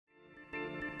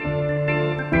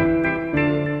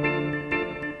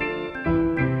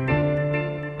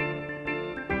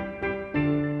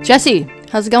Jesse,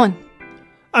 how's it going?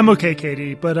 I'm okay,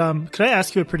 Katie, but could I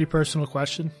ask you a pretty personal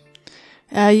question?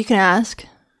 You can ask.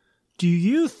 Do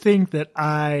you think that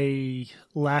I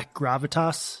lack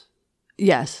gravitas?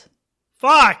 Yes.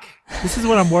 Fuck! This is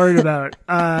what I'm worried about.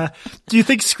 Do you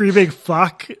think screaming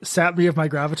fuck sapped me of my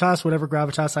gravitas, whatever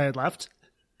gravitas I had left?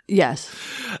 Yes.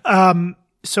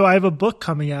 So I have a book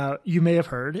coming out, you may have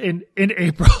heard, in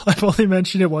April. I've only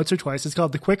mentioned it once or twice. It's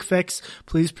called The Quick Fix.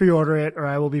 Please pre-order it or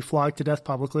I will be flogged to death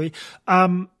publicly.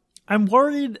 I'm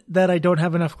worried that I don't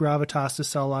have enough gravitas to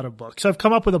sell a lot of books. So I've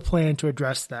come up with a plan to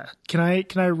address that. Can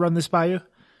I run this by you?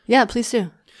 Yeah, please do.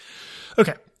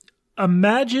 Okay.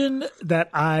 Imagine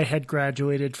that I had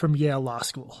graduated from Yale Law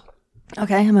School.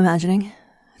 Okay, I'm imagining.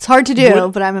 It's hard to do,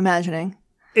 but I'm imagining.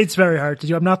 It's very hard to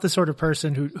do. I'm not the sort of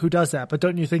person who does that, but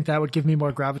don't you think that would give me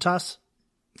more gravitas?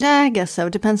 Yeah, I guess so.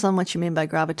 It depends on what you mean by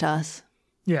gravitas.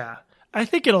 Yeah, I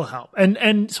think it'll help.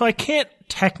 And so I can't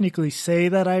technically say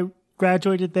that I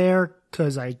graduated there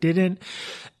because I didn't.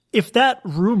 If that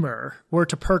rumor were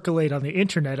to percolate on the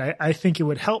internet, I think it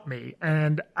would help me.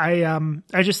 And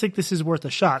I just think this is worth a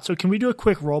shot. So can we do a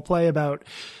quick role play about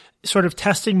sort of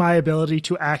testing my ability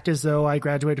to act as though I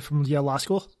graduated from Yale Law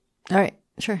School? All right,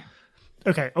 sure.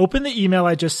 Okay, open the email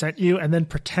I just sent you and then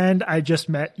pretend I just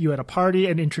met you at a party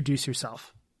and introduce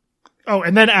yourself. Oh,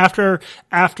 and then after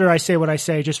I say what I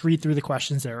say, just read through the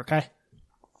questions there, okay?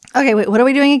 Okay, wait, what are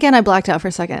we doing again? I blacked out for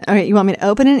a second. All right, you want me to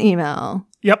open an email?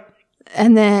 Yep.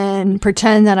 And then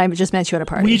pretend that I just met you at a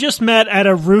party. We just met at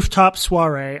a rooftop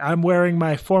soiree. I'm wearing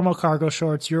my formal cargo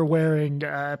shorts. You're wearing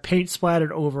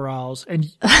paint-splattered overalls.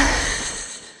 And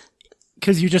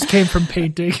because you just came from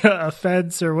painting a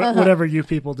fence or whatever you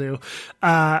people do.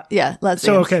 Yeah, let's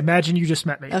So, okay, imagine you just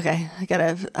met me. Okay, all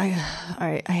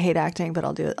right, I hate acting, but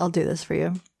I'll do it. I'll do this for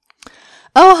you.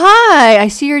 Oh, hi. I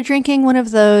see you're drinking one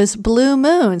of those Blue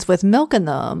Moons with milk in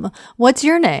them. What's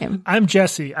your name? I'm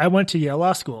Jesse. I went to Yale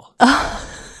Law School.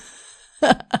 Oh,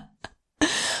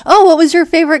 what was your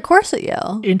favorite course at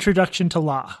Yale? Introduction to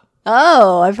Law.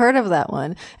 Oh, I've heard of that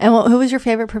one. And who was your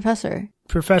favorite professor?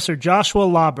 Professor Joshua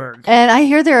Lawberg. And I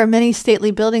hear there are many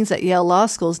stately buildings at Yale Law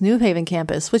School's New Haven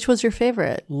campus. Which was your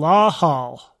favorite? Law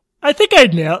Hall. I think I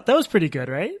nailed. That was pretty good,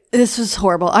 right? This was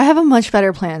horrible. I have a much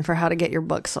better plan for how to get your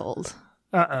book sold.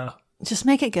 Uh-oh. Just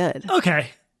make it good. Okay.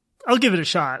 I'll give it a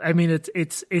shot. I mean,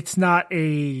 it's not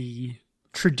a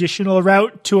traditional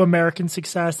route to American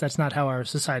success. That's not how our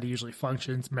society usually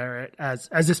functions, merit, as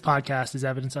this podcast is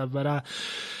evidence of. But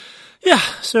yeah.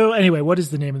 So anyway, what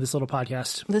is the name of this little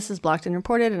podcast? This is Blocked and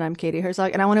Reported, and I'm Katie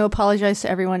Herzog. And I want to apologize to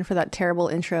everyone for that terrible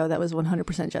intro. That was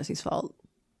 100% Jesse's fault.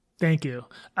 Thank you.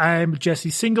 I'm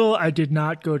Jesse Single. I did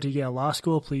not go to Yale Law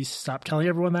School. Please stop telling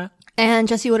everyone that. And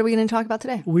Jesse, what are we going to talk about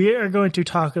today? We are going to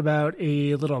talk about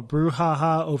a little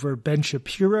brouhaha over Ben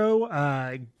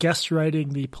Shapiro, guest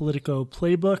writing the Politico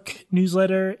Playbook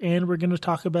newsletter, and we're going to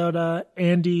talk about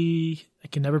Andy. I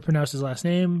can never pronounce his last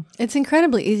name. It's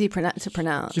incredibly easy to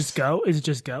pronounce. Just Go? Is it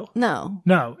just Go? No.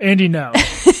 No, Andy No.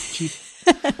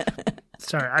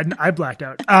 Sorry, I blacked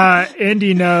out.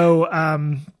 Andy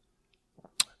No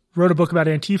wrote a book about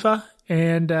Antifa.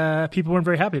 And people weren't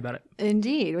very happy about it.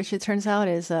 Indeed, which it turns out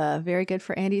is very good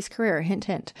for Andy's career. Hint,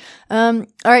 hint. All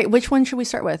right, which one should we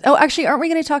start with? Oh, actually, aren't we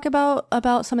going to talk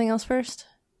about something else first?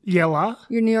 Yale Law?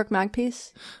 Your New York Mag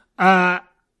piece? Yeah,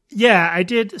 I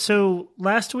did. So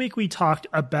last week we talked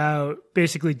about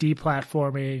basically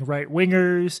deplatforming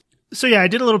right-wingers. So yeah, I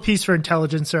did a little piece for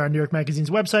Intelligencer on New York Magazine's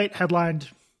website, headlined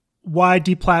why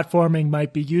deplatforming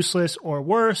might be useless or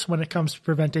worse when it comes to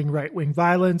preventing right-wing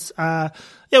violence. Yeah,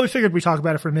 we figured we'd talk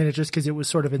about it for a minute just because it was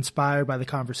sort of inspired by the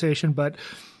conversation. But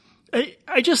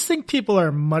I just think people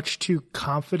are much too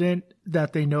confident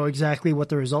that they know exactly what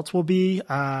the results will be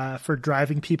for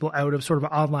driving people out of sort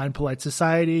of online polite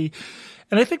society.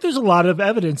 And I think there's a lot of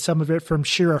evidence, some of it from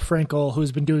Shira Frankel,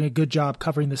 who's been doing a good job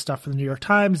covering this stuff for the New York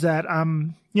Times, that,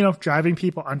 driving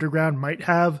people underground might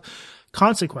have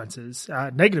consequences,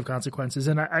 negative consequences.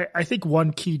 And I think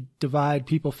one key divide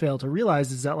people fail to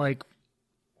realize is that, like,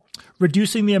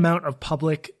 reducing the amount of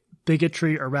public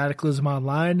bigotry or radicalism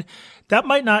online, that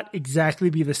might not exactly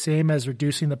be the same as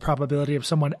reducing the probability of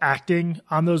someone acting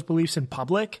on those beliefs in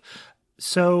public.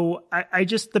 So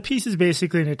the piece is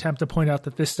basically an attempt to point out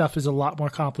that this stuff is a lot more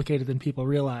complicated than people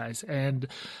realize. And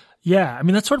yeah, I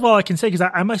mean, that's sort of all I can say, because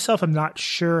I myself am not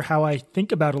sure how I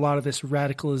think about a lot of this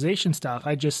radicalization stuff.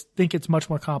 I just think it's much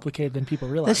more complicated than people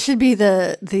realize. This should be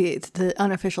the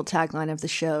unofficial tagline of the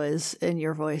show is, in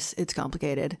your voice, it's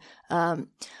complicated.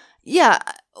 Yeah.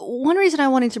 One reason I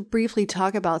wanted to briefly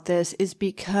talk about this is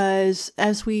because,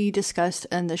 as we discussed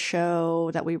in the show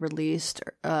that we released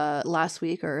last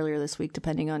week or earlier this week,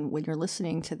 depending on when you're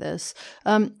listening to this,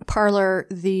 Parler,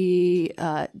 the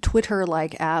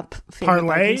Twitter-like app,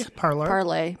 Parler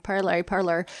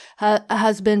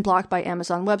has been blocked by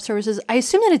Amazon Web Services. I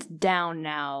assume that it's down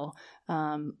now.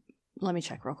 Let me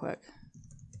check real quick.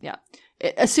 Yeah.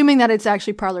 Assuming that it's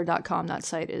actually parler.com, that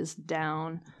site is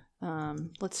down.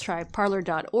 Let's try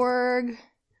parler.org.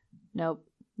 Nope,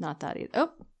 not that either.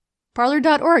 Oh,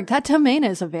 parler.org. That domain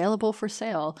is available for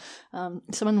sale.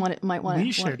 Someone might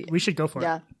want to. We should go for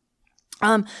it.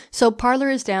 Yeah. So Parler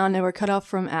is down. They were cut off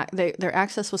from their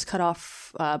access was cut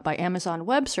off by Amazon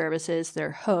Web Services,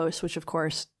 their host, which of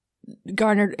course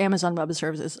garnered Amazon Web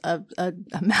Services a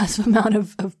massive amount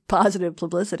of positive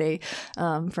publicity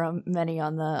from many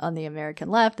on the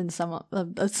American left and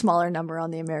a smaller number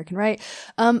on the American right.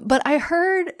 But I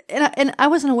heard, and I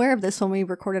wasn't aware of this when we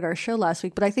recorded our show last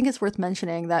week, but I think it's worth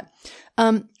mentioning that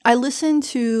I listened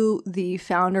to the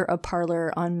founder of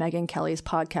Parler on Megyn Kelly's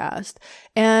podcast,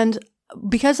 and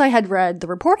because I had read the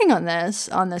reporting on this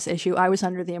issue, I was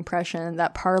under the impression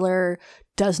that Parler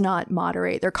does not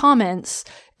moderate their comments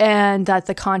and that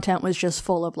the content was just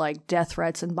full of like death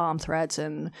threats and bomb threats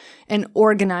and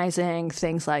organizing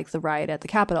things like the riot at the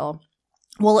Capitol.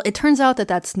 Well, it turns out that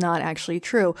that's not actually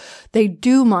true. They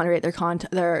do moderate their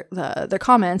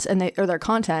comments and their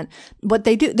content, but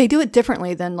they do it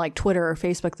differently than like Twitter or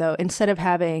Facebook though. Instead of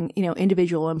having,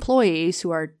 individual employees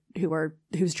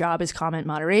whose job is comment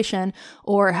moderation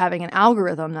or having an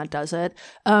algorithm that does it,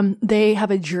 they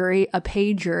have a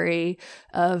paid jury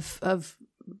of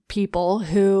people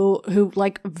who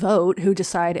like vote, who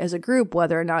decide as a group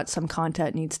whether or not some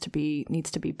content needs to be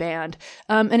banned.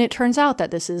 And it turns out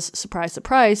that this is, surprise,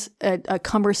 surprise, a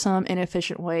cumbersome,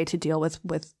 inefficient way to deal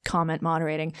with comment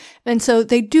moderating. And so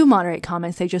they do moderate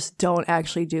comments. They just don't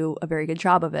actually do a very good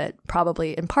job of it,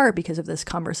 probably in part because of this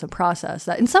cumbersome process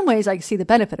that in some ways I see the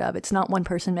benefit of. It's not one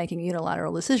person making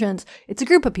unilateral decisions. It's a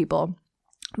group of people.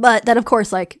 But that, of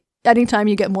course, like, anytime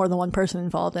you get more than one person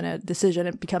involved in a decision,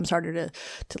 it becomes harder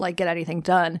to like get anything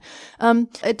done.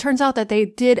 It turns out that they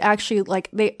did actually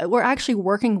they were actually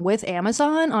working with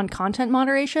Amazon on content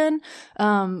moderation,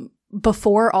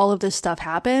 before all of this stuff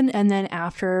happened. And then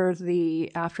after the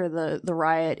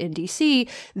riot in DC,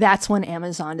 that's when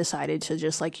Amazon decided to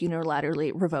just like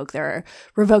unilaterally revoke their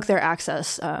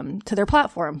access, to their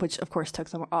platform, which of course took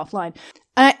them offline.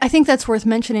 I think that's worth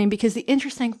mentioning because the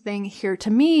interesting thing here to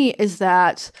me is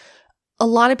that a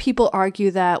lot of people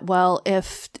argue that, well,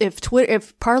 if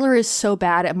Parler is so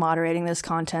bad at moderating this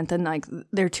content, then like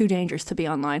they're too dangerous to be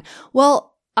online. Well,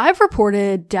 I've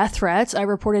reported death threats. I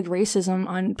reported racism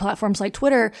on platforms like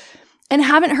Twitter and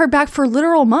haven't heard back for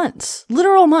literal months.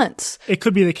 It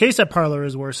could be the case that Parler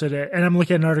is worse at it. And I'm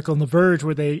looking at an article in The Verge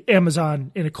where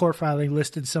Amazon in a court filing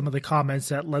listed some of the comments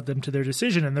that led them to their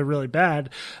decision, and they're really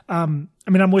bad. I'm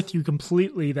with you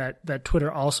completely that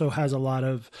Twitter also has a lot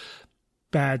of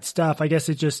bad stuff. I guess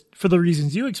it just, for the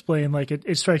reasons you explained, like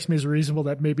it strikes me as reasonable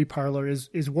that maybe Parler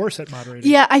is worse at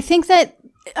moderating. Yeah, I think that,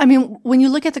 when you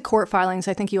look at the court filings,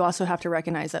 I think you also have to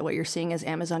recognize that what you're seeing is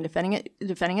Amazon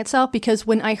defending itself. Because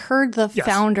when I heard the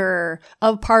founder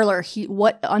of Parler,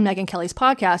 on Megyn Kelly's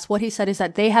podcast, what he said is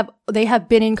that they have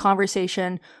been in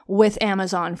conversation with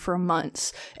Amazon for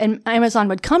months, and Amazon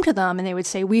would come to them and they would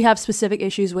say, we have specific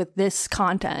issues with this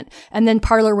content, and then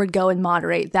Parler would go and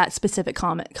moderate that specific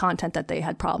content that they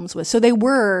had problems with. So they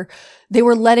were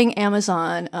letting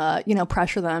Amazon,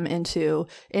 pressure them into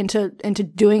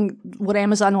doing what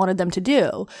Amazon wanted them to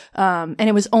do. And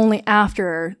it was only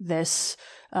after this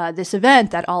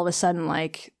event that all of a sudden,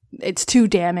 like, it's too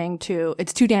damning to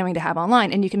have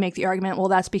online. And you can make the argument, well,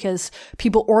 that's because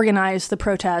people organized the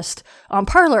protest on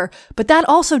Parler, but that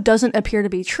also doesn't appear to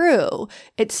be true.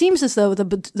 It seems as though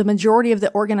the majority of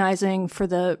the organizing for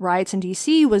the riots in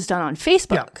DC was done on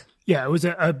Facebook. Yeah, it was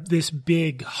this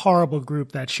big, horrible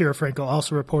group that Shapiro Franco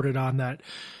also reported on, that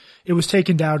it was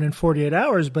taken down in 48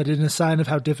 hours, but in a sign of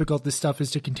how difficult this stuff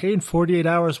is to contain, 48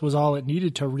 hours was all it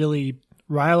needed to really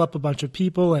rile up a bunch of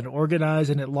people and organize,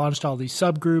 and it launched all these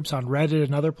subgroups on Reddit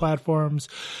and other platforms.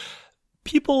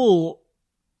 People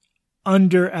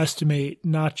underestimate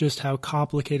not just how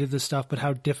complicated this stuff, but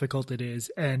how difficult it is.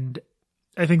 And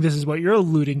I think this is what you're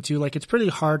alluding to. Like, it's pretty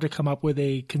hard to come up with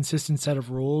a consistent set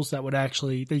of rules that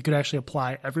you could actually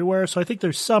apply everywhere. So I think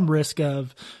there's some risk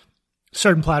of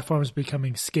certain platforms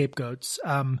becoming scapegoats.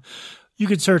 You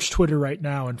could search Twitter right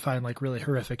now and find like really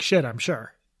horrific shit, I'm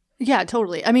sure. Yeah,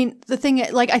 totally. I mean, the thing,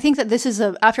 like, I think that this is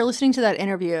after listening to that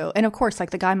interview, and of course, like,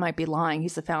 the guy might be lying.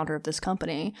 He's the founder of this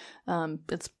company.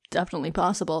 It's definitely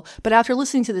possible. But after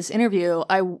listening to this interview,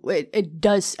 it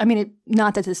does, I mean,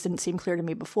 not that this didn't seem clear to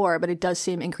me before, but it does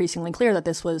seem increasingly clear that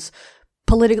this was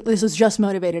this was just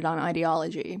motivated on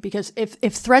ideology. Because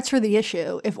if threats are the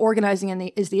issue, if organizing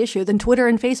is the issue, then Twitter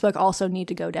and Facebook also need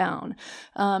to go down.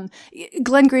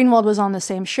 Glenn Greenwald was on the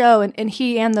same show, and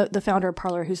he and the founder of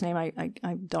Parler, whose name I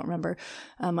don't remember,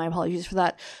 my apologies for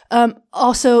that,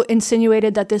 also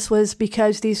insinuated that this was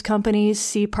because these companies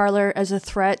see Parler as a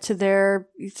threat to their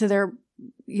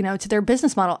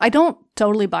business model. I don't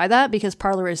totally buy that because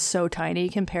Parler is so tiny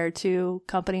compared to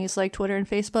companies like Twitter and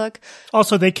Facebook.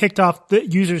 Also, they kicked off, the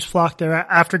users flocked there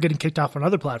after getting kicked off on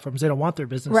other platforms. They don't want their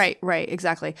business. Right,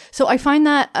 exactly. So I find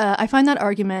that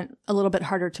argument a little bit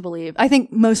harder to believe. I think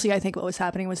what was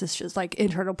happening was this just like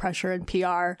internal pressure and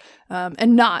PR,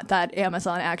 and not that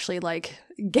Amazon actually like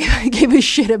gave a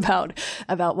shit about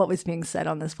what was being said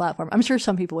on this platform. I'm sure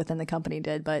some people within the company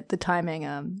did, but the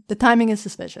timing is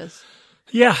suspicious.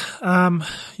 Yeah.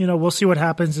 We'll see what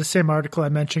happens. The same article I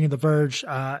mentioned in The Verge,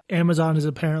 Amazon is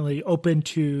apparently open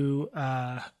to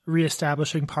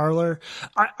reestablishing Parler.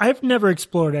 I've never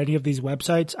explored any of these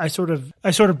websites. I sort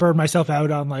of burned myself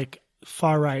out on like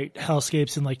far right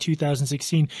hellscapes in like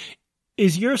 2016.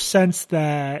 Is your sense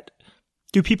that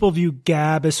do people view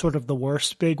Gab as sort of the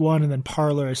worst big one and then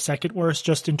Parler as second worst,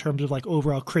 just in terms of like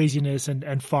overall craziness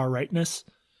and far rightness?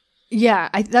 Yeah,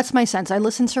 that's my sense. I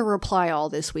listened to Reply All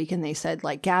this week, and they said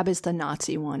like Gab is the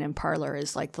Nazi one, and Parler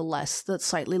is like the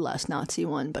slightly less Nazi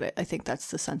one. But I think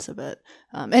that's the sense of it.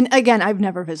 And again, I've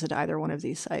never visited either one of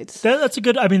these sites. That's a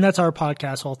good. I mean, that's our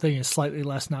podcast. Whole thing is slightly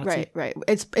less Nazi. Right.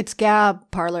 It's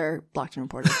Gab, Parler, Blockchain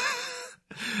Reporter.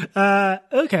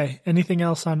 Okay. Anything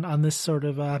else on this sort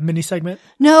of mini segment?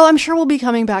 No, I'm sure we'll be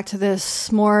coming back to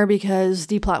this more because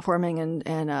deplatforming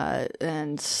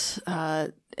and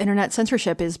internet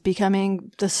censorship is becoming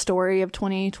the story of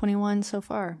 2021 so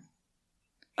far.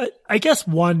 I guess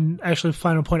one actually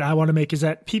final point I want to make is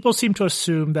that people seem to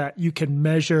assume that you can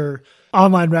measure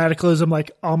online radicalism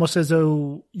like almost as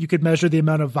though you could measure the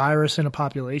amount of virus in a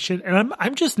population. And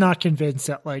I'm just not convinced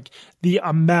that like the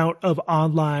amount of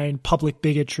online public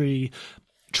bigotry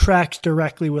tracks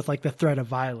directly with like the threat of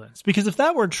violence. Because if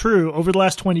that were true over the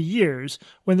last 20 years,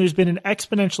 when there's been an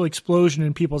exponential explosion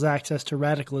in people's access to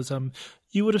radicalism,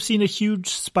 you would have seen a huge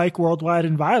spike worldwide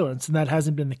in violence. And that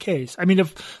hasn't been the case. I mean,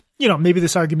 if, maybe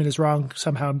this argument is wrong,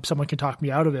 somehow someone can talk me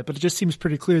out of it, but it just seems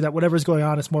pretty clear that whatever's going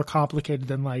on is more complicated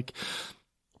than like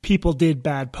people did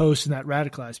bad posts and that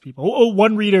radicalized people.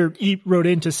 One reader wrote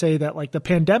in to say that like the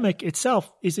pandemic itself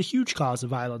is a huge cause of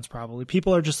violence, probably.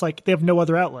 People are just like, they have no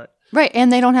other outlet. Right.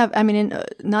 And they don't have,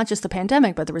 not just the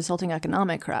pandemic, but the resulting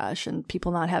economic crash and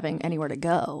people not having anywhere to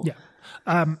go.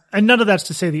 Yeah. And none of that's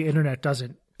to say the internet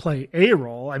doesn't play a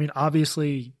role. I mean,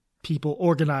 obviously people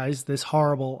organize this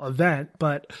horrible event,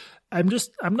 but I'm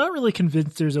not really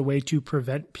convinced there's a way to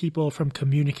prevent people from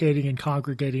communicating and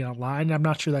congregating online. I'm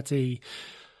not sure that's a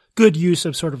good use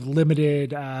of sort of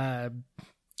limited,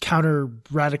 counter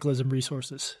radicalism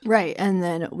resources. Right. And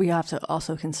then we have to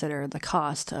also consider the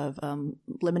cost of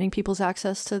limiting people's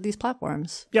access to these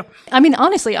platforms. Yep. I mean,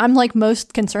 honestly, I'm like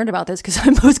most concerned about this because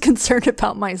I'm most concerned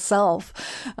about myself.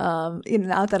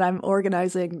 Not that I'm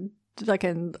organizing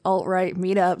fucking alt-right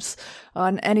meetups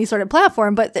on any sort of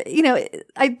platform, but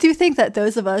I do think that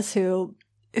those of us who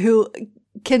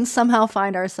can somehow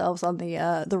find ourselves on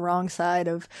the wrong side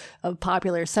of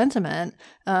popular sentiment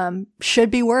should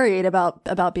be worried about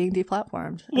being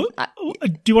deplatformed. Do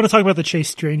you want to talk about the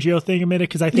Chase Strangio thing a minute?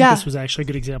 Because I think this was actually a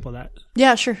good example of that.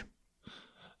 Yeah, sure.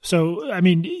 So, I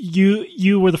mean,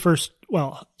 you were the first.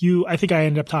 Well, I think I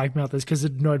ended up talking about this because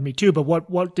it annoyed me too. But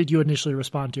what did you initially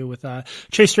respond to with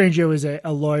Chase Strangio is a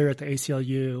lawyer at the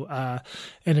ACLU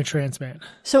and a trans man.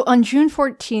 So on June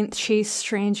 14th, Chase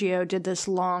Strangio did this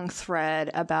long thread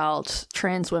about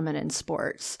trans women in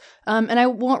sports. And I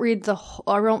won't read the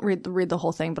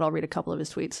whole thing, but I'll read a couple of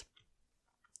his tweets.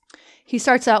 He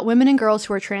starts out, women and girls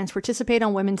who are trans participate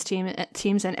on women's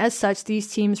teams, and as such,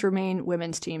 these teams remain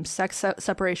women's teams. Sex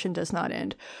separation does not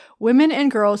end. Women and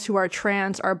girls who are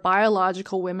trans are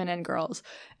biological women and girls.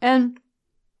 And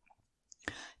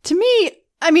to me,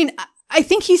 I mean, I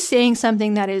think he's saying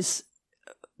something that is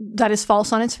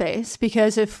false on its face,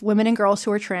 because if women and girls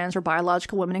who are trans are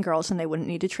biological women and girls, then they wouldn't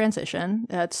need to transition.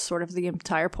 That's sort of the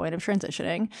entire point of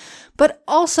transitioning. But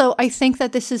also, I think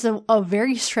that this is a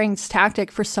very strange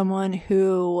tactic for someone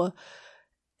who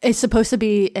is supposed to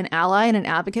be an ally and an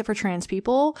advocate for trans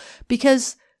people,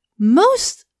 because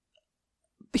most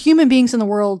human beings in the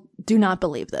world do not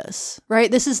believe this,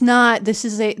 right? This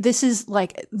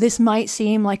might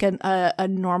seem like a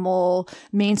normal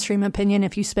mainstream opinion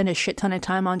if you spend a shit ton of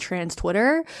time on trans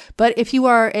Twitter. But if you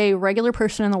are a regular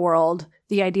person in the world,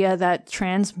 the idea that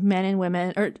trans men and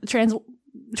women or trans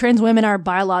women are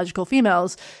biological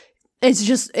females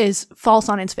is false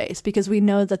on its face, because we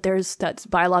know that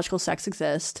biological sex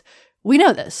exists. We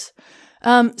know this.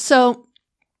 So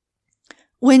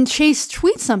when Chase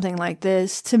tweets something like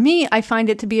this, to me, I find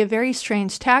it to be a very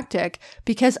strange tactic,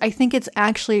 because I think it's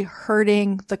actually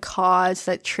hurting the cause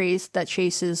that Chase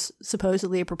is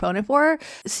supposedly a proponent for.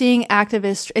 Seeing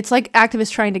activists, it's like activists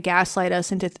trying to gaslight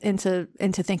us into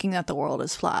thinking that the world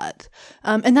is flat,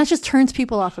 and that just turns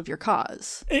people off of your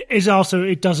cause.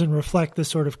 It doesn't reflect the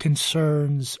sort of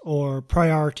concerns or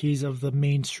priorities of the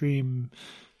mainstream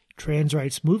trans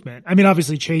rights movement. I mean,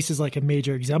 obviously Chase is like a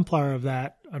major exemplar of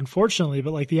that, unfortunately,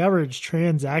 but like the average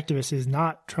trans activist is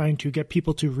not trying to get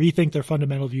people to rethink their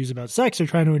fundamental views about sex. They're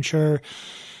trying to ensure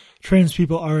trans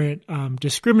people aren't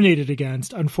discriminated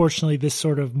against. Unfortunately, this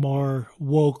sort of more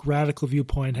woke radical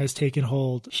viewpoint has taken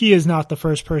hold. He is not the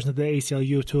first person at the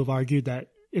ACLU to have argued that,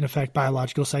 in effect,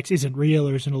 biological sex isn't real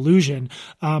or is an illusion.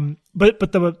 But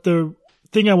the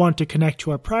thing I want to connect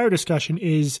to our prior discussion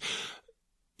is,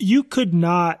 you could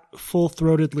not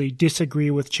full-throatedly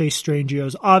disagree with Chase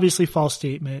Strangio's obviously false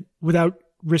statement without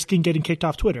risking getting kicked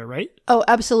off Twitter, right? Oh,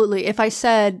 absolutely. If I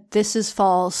said this is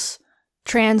false,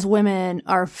 trans women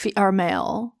are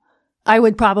male, I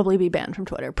would probably be banned from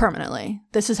Twitter permanently.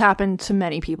 This has happened to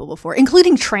many people before,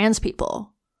 including trans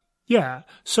people. Yeah.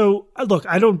 So look,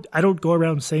 I don't go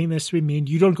around saying this to be mean.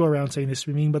 You don't go around saying this to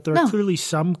be mean, but there are clearly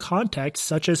some contexts,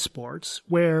 such as sports,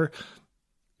 where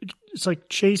it's like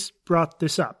Chase brought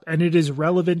this up and it is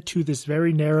relevant to this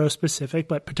very narrow, specific,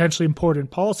 but potentially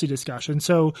important policy discussion.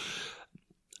 So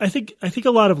I think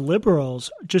a lot of liberals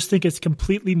just think it's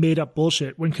completely made up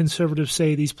bullshit when conservatives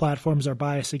say these platforms are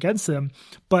biased against them.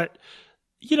 But,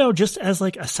 just as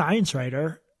like a science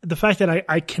writer, the fact that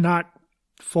I cannot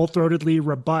full-throatedly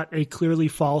rebut a clearly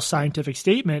false scientific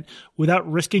statement without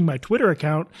risking my Twitter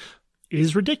account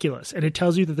is ridiculous. And it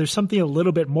tells you that there's something a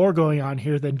little bit more going on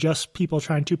here than just people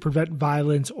trying to prevent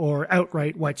violence or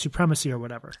outright white supremacy or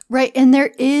whatever. Right. And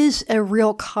there is a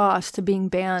real cost to being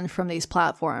banned from these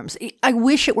platforms. I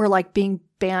wish it were like being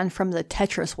banned from the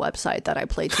Tetris website that I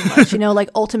play too much.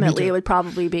 Ultimately it would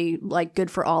probably be like good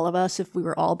for all of us if we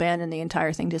were all banned and the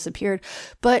entire thing disappeared.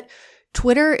 But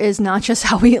Twitter is not just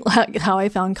how I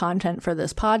found content for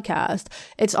this podcast.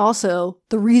 It's also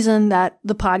the reason that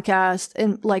the podcast,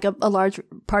 and like a large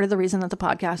part of the reason that the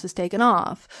podcast is taken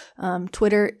off.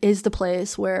 Twitter is the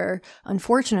place where,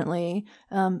 unfortunately,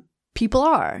 people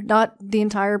are, not the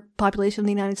entire population of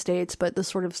the United States, but the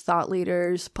sort of thought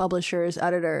leaders, publishers,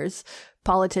 editors,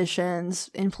 politicians,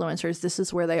 influencers. This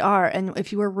is where they are. And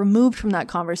if you are removed from that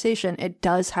conversation, it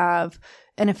does have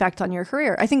an effect on your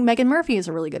career. I think Meghan Murphy is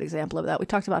a really good example of that. We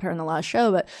talked about her in the last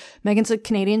show, but Meghan's a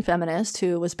Canadian feminist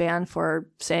who was banned for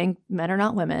saying men are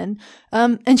not women.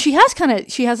 And she has a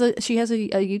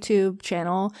YouTube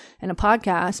channel and a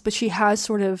podcast, but she has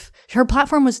her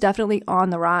platform was definitely on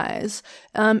the rise.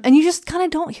 And you just kind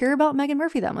of don't hear about Meghan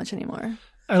Murphy that much anymore.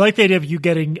 I like the idea of you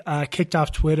getting kicked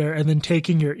off Twitter and then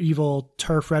taking your evil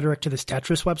turf rhetoric to this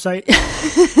Tetris website.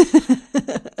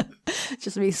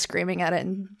 Just me screaming at it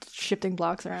and shifting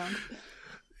blocks around.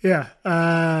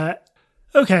 Yeah.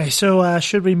 Okay, so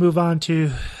should we move on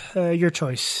to your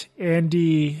choice?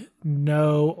 Andy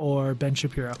Ngo or Ben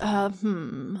Shapiro?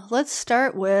 Let's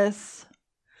start with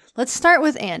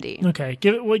Andy. Okay,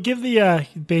 give the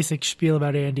basic spiel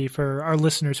about Andy for our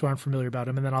listeners who aren't familiar about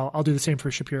him, and then I'll do the same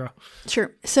for Shapiro.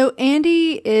 Sure. So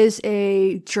Andy is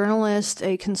a journalist,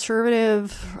 a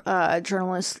conservative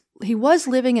journalist. He was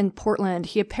living in Portland.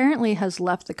 He apparently has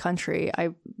left the country.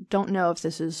 I don't know if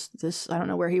I don't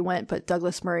know where he went, but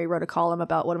Douglas Murray wrote a column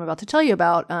about what I'm about to tell you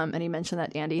about, and he mentioned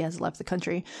that Andy has left the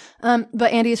country.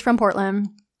 But Andy is from Portland.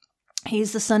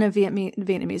 He's the son of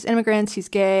Vietnamese immigrants. He's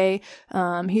gay.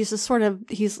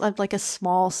 He's like a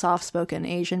small, soft-spoken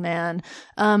Asian man,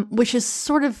 which is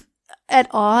sort of at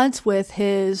odds with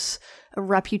his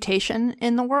reputation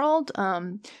in the world.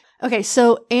 Okay,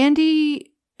 so Andy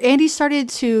started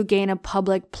to gain a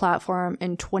public platform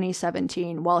in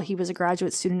 2017 while he was a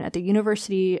graduate student at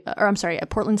at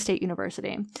Portland State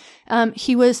University.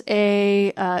 He was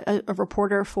a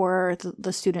reporter for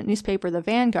the student newspaper, The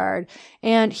Vanguard,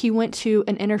 and he went to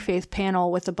an interfaith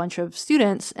panel with a bunch of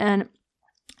students, and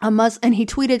and he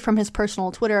tweeted from his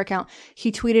personal Twitter account,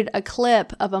 he tweeted a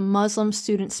clip of a Muslim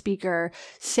student speaker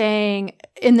saying,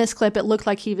 in this clip, it looked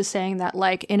like he was saying that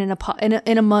like in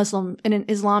an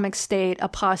Islamic state,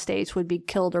 apostates would be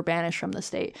killed or banished from the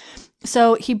state.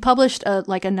 So he published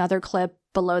another clip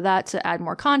below that to add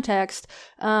more context.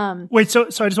 Wait, so I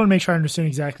just want to make sure I understand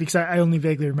exactly, because I only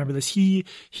vaguely remember this. He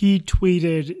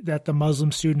tweeted that the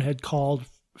Muslim student had called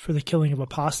for the killing of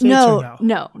apostates?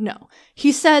 No.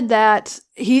 He said that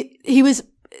he was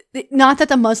not that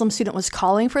the Muslim student was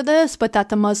calling for this, but that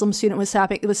the Muslim student was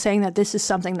saying that this is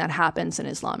something that happens in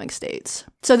Islamic states.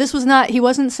 So this was not, he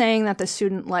wasn't saying that the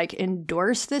student like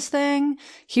endorsed this thing.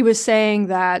 He was saying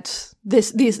that the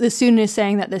student is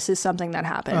saying that this is something that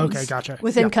happens. Okay, gotcha.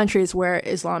 Within countries where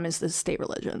Islam is the state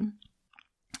religion.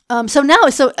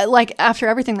 So after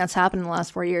everything that's happened in the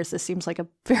last 4 years, this seems like a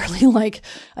fairly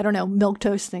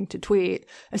milquetoast thing to tweet,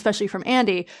 especially from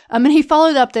Andy. And he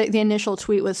followed up the initial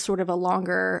tweet with sort of a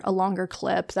longer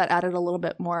clip that added a little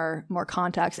bit more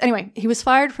context. Anyway, he was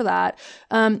fired for that.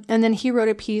 And then he wrote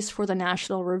a piece for the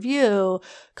National Review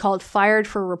called "Fired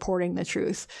for Reporting the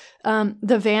Truth."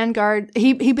 The Vanguard,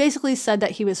 he basically said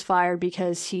that he was fired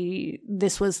because he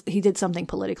did something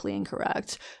politically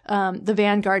incorrect. The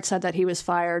Vanguard said that he was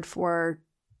fired for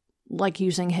like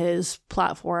using his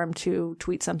platform to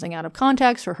tweet something out of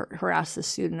context or harass the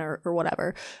student or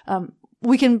whatever.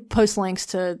 We can post links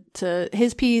to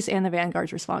his piece and the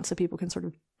Vanguard's response so people can sort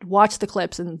of watch the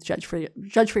clips and judge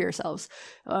for yourselves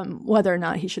whether or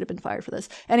not he should have been fired for this.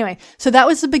 Anyway, so that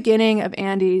was the beginning of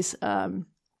Andy's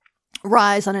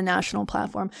rise on a national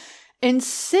platform. And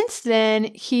since then,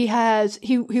 he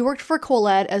worked for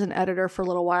Colette as an editor for a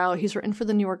little while. He's written for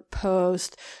the New York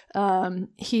Post.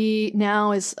 He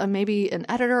now is maybe an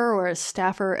editor or a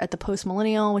staffer at the Post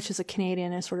Millennial, which is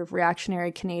a sort of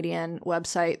reactionary Canadian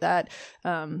website that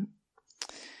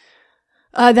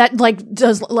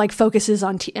focuses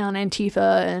on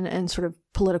Antifa and sort of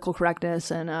political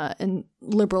correctness and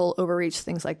liberal overreach,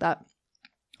 things like that.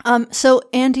 So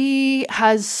Andy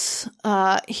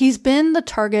he's been the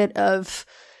target of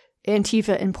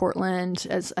Antifa in Portland,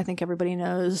 as I think everybody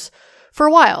knows, for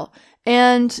a while.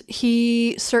 And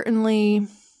he certainly,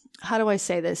 how do I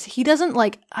say this? He doesn't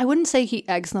I wouldn't say he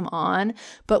eggs them on,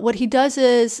 but what he does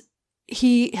is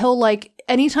he'll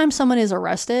anytime someone is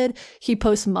arrested, he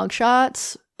posts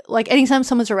mugshots. Like anytime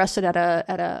someone's arrested at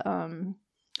a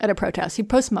protest, he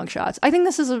posts mugshots. I think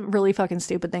this is a really fucking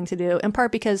stupid thing to do, in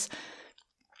part because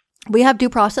we have due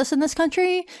process in this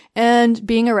country, and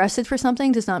being arrested for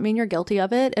something does not mean you're guilty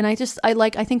of it. And I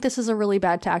think this is a really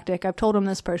bad tactic. I've told him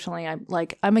this personally.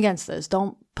 I'm against this.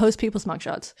 Don't post people's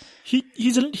mugshots.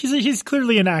 He's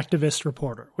clearly an activist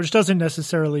reporter, which doesn't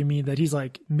necessarily mean that he's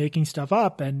making stuff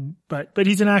up. But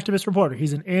he's an activist reporter.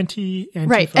 He's an anti-Antifa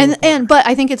right. But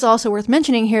I think it's also worth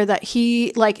mentioning here that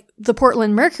he, the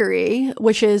Portland Mercury,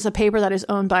 which is a paper that is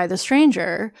owned by The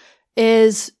Stranger,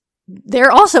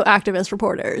 they're also activist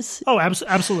reporters. Oh,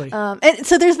 absolutely. And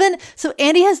so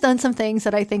Andy has done some things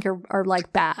that I think are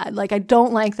bad. I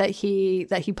don't like that he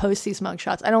posts these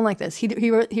mugshots. I don't like this.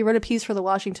 He wrote a piece for the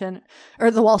Wall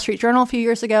Street Journal a few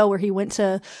years ago where he went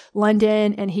to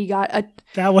London and he got a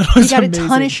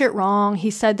ton of shit wrong.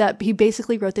 He said that he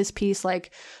basically wrote this piece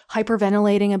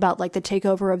hyperventilating about the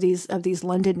takeover of these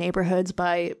London neighborhoods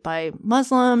by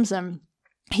Muslims, and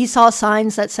he saw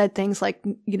signs that said things like,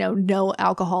 no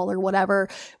alcohol or whatever,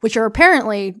 which are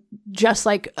apparently just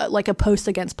like a post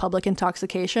against public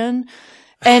intoxication,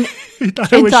 and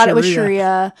thought it was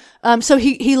Sharia. So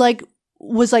he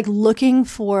was looking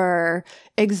for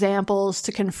examples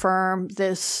to confirm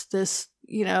this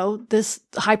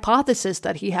hypothesis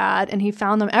that he had, and he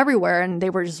found them everywhere, and they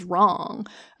were just wrong.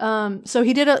 So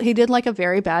he did a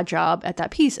very bad job at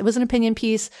that piece. It was an opinion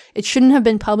piece. It shouldn't have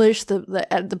been published.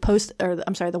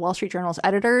 The Wall Street Journal's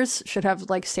editors should have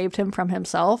saved him from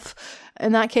himself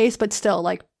in that case, but still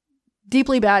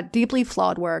deeply bad, deeply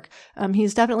flawed work.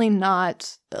 He's definitely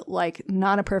not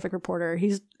a perfect reporter.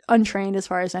 He's untrained as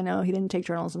far as I know. He didn't take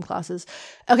journalism classes.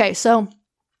 Okay. So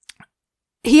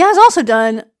he has also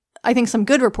done, I think, some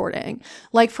good reporting.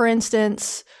 For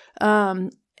instance,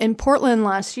 in Portland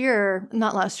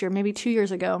maybe 2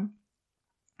 years ago,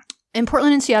 in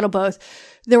Portland and Seattle both,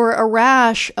 there were a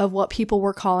rash of what people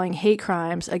were calling hate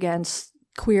crimes against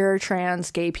queer,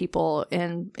 trans, gay people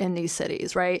in these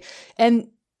cities, right? And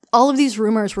all of these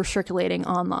rumors were circulating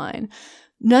online.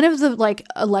 none of the like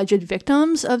alleged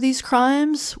victims of these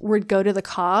crimes would go to the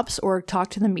cops or talk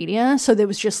to the media. So there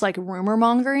was just like rumor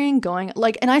mongering going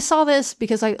like, and I saw this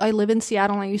because I live in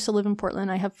Seattle and I used to live in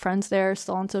Portland. I have friends there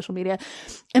still on social media,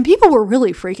 and people were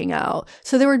really freaking out.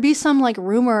 So there would be some like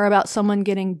rumor about someone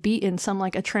getting beaten, some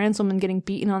like a trans woman getting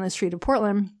beaten on the street of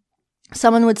Portland.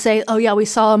 Someone would say, "Oh yeah, we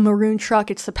saw a maroon truck.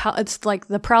 It's like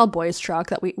the Proud Boys truck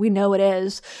that we know it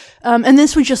is." And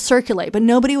this would just circulate, but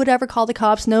nobody would ever call the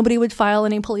cops. Nobody would file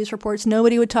any police reports.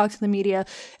 Nobody would talk to the media.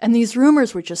 And these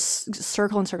rumors would just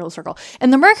circle and circle and circle.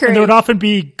 And the Mercury, and there would often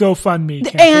be GoFundMe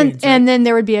campaigns, and then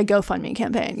there would be a GoFundMe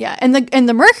campaign. Yeah. And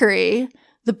the Mercury,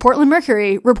 the Portland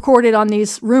Mercury reported on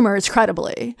these rumors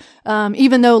credibly.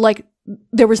 Even though like,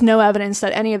 there was no evidence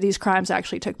that any of these crimes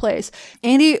actually took place.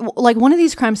 Andy, like one of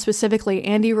these crimes specifically,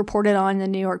 Andy reported on the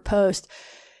New York Post,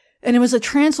 and it was a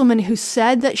trans woman who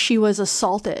said that she was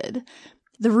assaulted.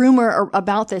 The rumor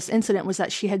about this incident was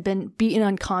that she had been beaten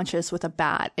unconscious with a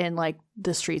bat in like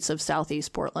the streets of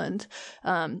Southeast Portland.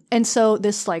 And so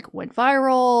this like went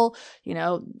viral, you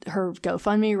know, her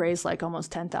GoFundMe raised like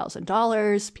almost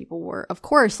 $10,000. People were, of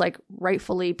course, like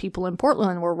people in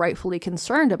Portland were rightfully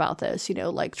concerned about this, you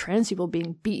know, like trans people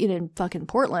being beaten in fucking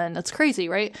Portland. That's crazy,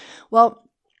 right? Well,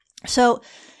 so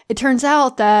it turns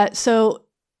out that, someone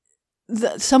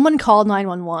called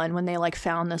 911 when they like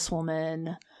found this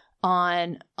woman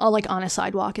on a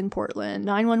sidewalk in Portland.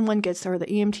 911 gets there, the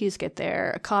EMTs get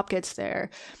there, a cop gets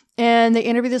there, and they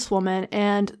interview this woman,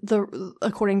 and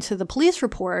according to the police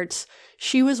reports,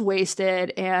 she was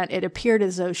wasted and it appeared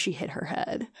as though she hit her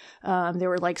head. There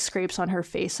were like scrapes on her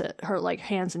face, her like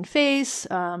hands and face,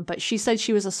 but she said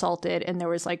she was assaulted and there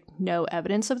was like no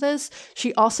evidence of this.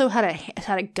 She also had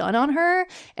a gun on her,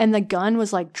 and the gun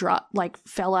was like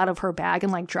fell out of her bag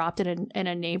and like dropped it in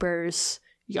a neighbor's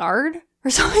yard or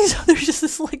something. So there's just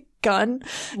this like gun.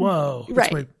 Whoa.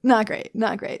 Right. Weird. Not great.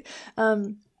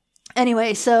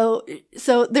 Anyway, so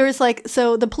there was like,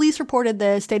 so the police reported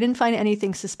this. They didn't find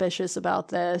anything suspicious about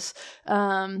this.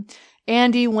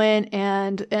 Andy went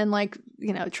and like,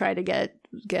 you know, tried to get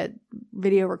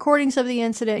video recordings of the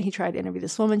incident. He tried to interview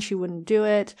this woman. She wouldn't do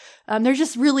it. There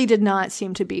just really did not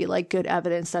seem to be like good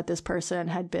evidence that this person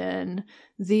had been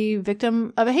the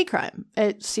victim of a hate crime.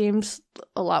 It seems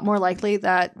a lot more likely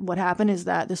that what happened is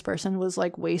that this person was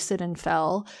like wasted and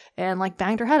fell and like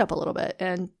banged her head up a little bit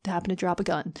and happened to drop a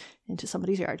gun into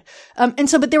somebody's yard. But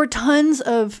there were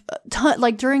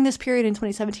like during this period in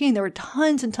 2017, there were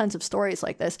tons and tons of stories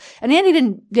like this, and Andy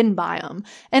didn't buy them.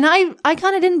 And I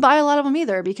kind of didn't buy a lot of them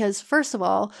either, because first of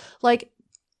all, like,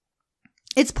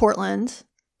 it's Portland.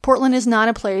 Portland is not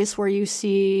a place where you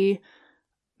see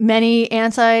many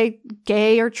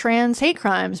anti-gay or trans hate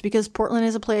crimes, because Portland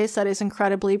is a place that is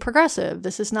incredibly progressive.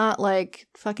 This is not like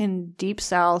fucking deep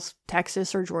South,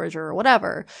 Texas or Georgia or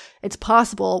whatever. It's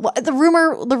possible. The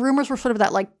rumors were sort of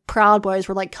that like Proud Boys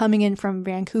were like coming in from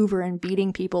Vancouver and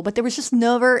beating people, but there was just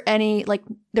never any like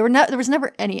there was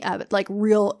never any like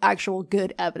real actual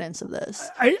good evidence of this.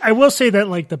 I will say that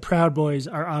like the Proud Boys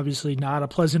are obviously not a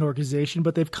pleasant organization,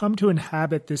 but they've come to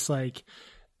inhabit this like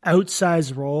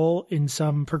outsized role in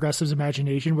some progressives'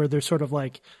 imagination, where they're sort of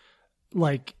like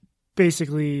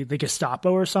basically the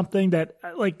Gestapo or something. That,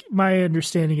 like, my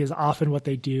understanding is often what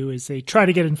they do is they try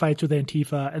to get in fights with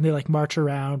Antifa and they like march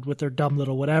around with their dumb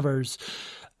little whatevers.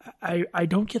 I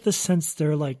don't get the sense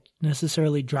they're like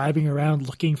necessarily driving around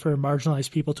looking for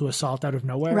marginalized people to assault out of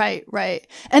nowhere. Right.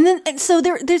 And so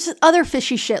there's other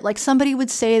fishy shit. Like somebody would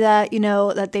say that, you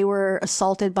know, that they were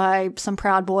assaulted by some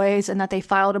Proud Boys and that they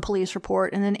filed a police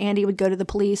report. And then Andy would go to the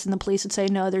police and the police would say,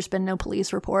 no, there's been no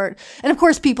police report. And of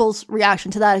course, people's reaction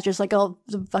to that is just like, oh,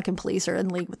 the fucking police are in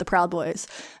league with the Proud Boys.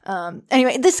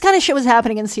 Anyway, this kind of shit was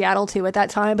happening in Seattle too at that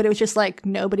time, but it was just like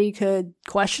nobody could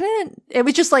question it. It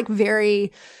was just like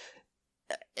very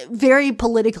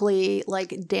politically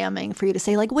like damning for you to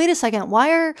say like, wait a second,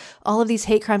 why are all of these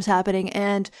hate crimes happening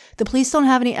and the police don't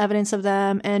have any evidence of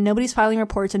them and nobody's filing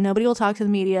reports and nobody will talk to the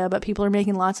media, but people are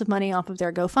making lots of money off of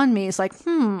their GoFundMe. It's like,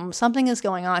 something is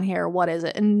going on here. What is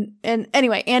it? And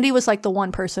anyway, Andy was like the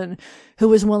one person who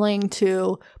was willing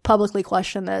to publicly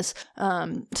question this.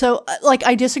 So like,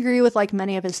 I disagree with like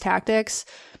many of his tactics.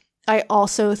 I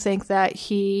also think that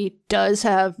he does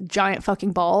have giant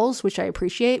fucking balls, which I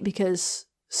appreciate, because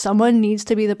someone needs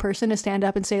to be the person to stand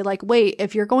up and say like, wait,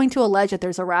 if you're going to allege that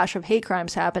there's a rash of hate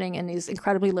crimes happening in these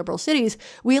incredibly liberal cities,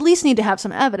 we at least need to have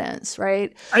some evidence,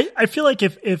 right? I feel like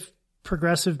if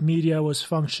progressive media was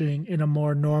functioning in a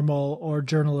more normal or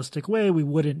journalistic way, we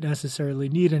wouldn't necessarily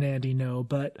need an Andy No,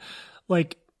 but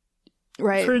like,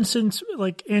 right. For instance,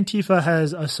 like Antifa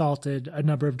has assaulted a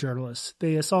number of journalists.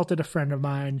 They assaulted a friend of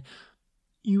mine.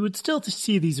 you would still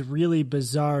see these really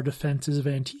bizarre defenses of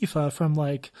Antifa from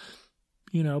like,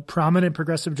 you know, prominent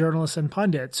progressive journalists and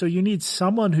pundits. So you need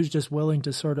someone who's just willing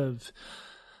to sort of,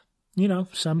 you know,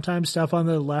 sometimes stuff on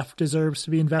the left deserves to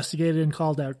be investigated and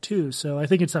called out too. So I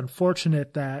think it's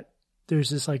unfortunate that there's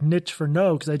this like niche for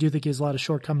no, because I do think he has a lot of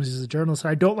shortcomings as a journalist.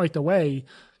 I don't like the way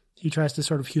he tries to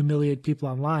sort of humiliate people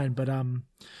online, but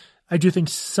I do think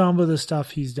some of the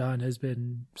stuff he's done has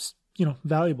been, you know,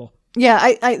 valuable. Yeah,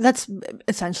 I that's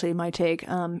essentially my take.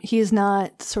 He is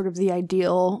not sort of the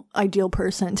ideal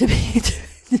person to be,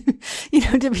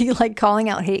 to be like calling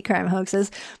out hate crime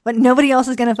hoaxes, but nobody else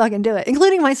is going to fucking do it,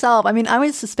 including myself. I mean, I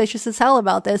was suspicious as hell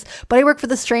about this, but I work for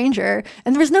The Stranger,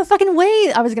 and there was no fucking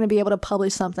way I was going to be able to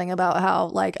publish something about how,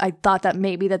 like, I thought that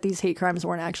maybe that these hate crimes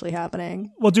weren't actually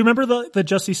happening. Well, do you remember the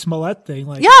Jussie Smollett thing?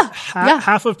 Like,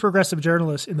 half of progressive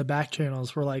journalists in the back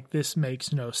channels were like, this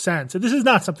makes no sense. And this is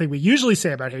not something we usually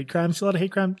say about hate crimes. A lot of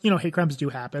hate crimes do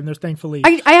happen. There's thankfully.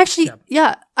 I actually,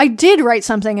 I did write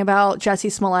something about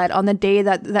Jussie Smollett on the day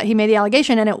that he made the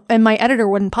allegation, and my editor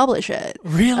wouldn't publish it.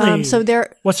 Really? So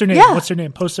there. What's her name? Yeah. What's her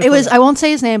name? Post her. It was. I won't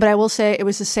say his name, but I will say it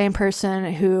was the same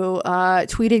person who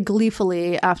tweeted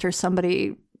gleefully after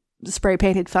somebody spray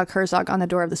painted "fuck Herzog" on the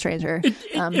door of The Stranger.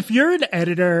 If you're an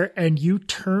editor and you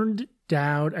turned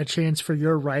down a chance for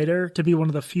your writer to be one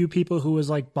of the few people who was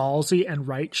like ballsy and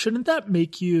right, shouldn't that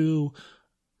make you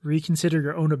reconsider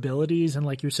your own abilities and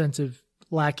like your sense of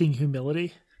lacking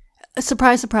humility?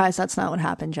 Surprise, surprise. That's not what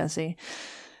happened, Jesse.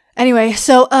 Anyway,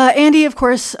 so Andy, of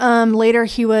course, later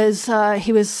he was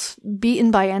beaten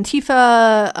by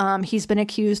Antifa. He's been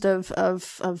accused of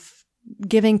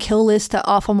giving kill lists to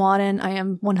Autumn. I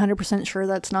am 100% sure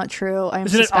that's not true. I am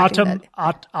Isn't it suspecting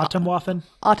Autumn?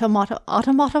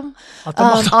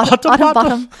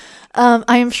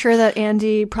 I am sure that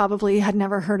Andy probably had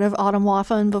never heard of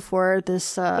Autumn before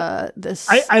this.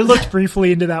 I looked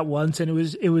briefly into that once, and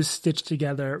it was stitched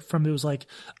together from, it was like,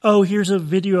 oh, here's a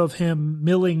video of him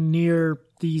milling near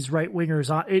these right wingers.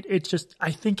 It's just,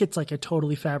 I think it's like a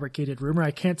totally fabricated rumor.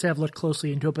 I can't say I've looked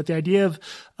closely into it, but the idea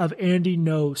of Andy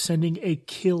No sending a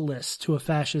kill list to a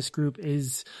fascist group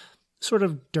is sort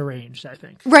of deranged, I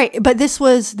think. Right. But this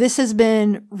has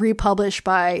been republished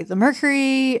by the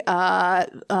Mercury.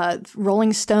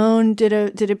 Rolling Stone did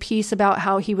a piece about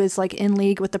how he was like in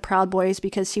league with the Proud Boys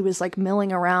because he was like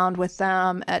milling around with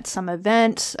them at some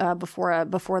event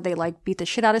before they like beat the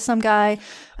shit out of some guy.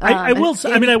 I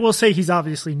will say he's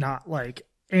obviously not like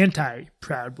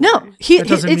anti-Proud Boy. No,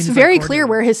 it's very clear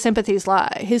where his sympathies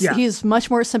lie. He's much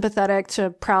more sympathetic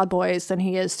to Proud Boys than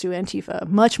he is to Antifa.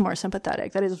 Much more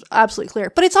sympathetic. That is absolutely clear.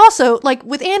 But it's also like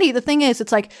with Andy, the thing is,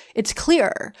 it's like, it's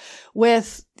clear.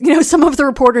 With, some of the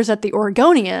reporters at the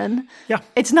Oregonian,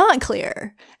 it's not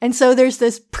clear. And so there's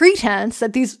this pretense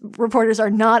that these reporters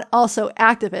are not also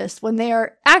activists. When they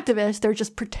are activists, they're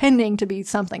just pretending to be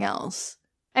something else.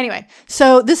 Anyway,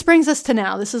 so this brings us to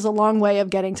now. This is a long way of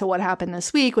getting to what happened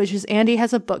this week, which is Andy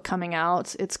has a book coming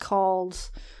out. It's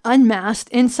called Unmasked: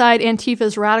 Inside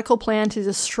Antifa's Radical Plan to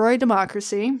Destroy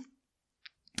Democracy.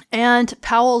 And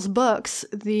Powell's Books,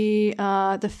 the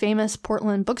famous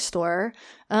Portland bookstore,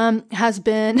 there have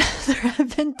been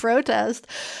protests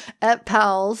at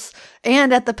Powell's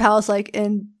and at the Powell's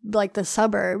in the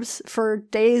suburbs for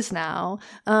days now,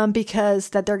 because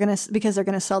they're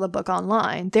gonna sell the book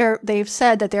online. They've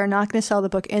said that they're not gonna sell the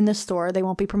book in the store. They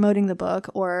won't be promoting the book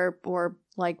or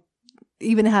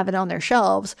even have it on their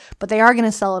shelves, but they are going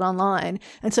to sell it online.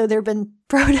 And so there have been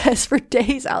protests for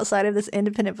days outside of this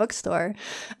independent bookstore,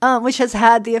 which has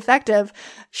had the effect of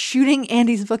shooting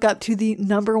Andy's book up to the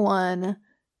 #1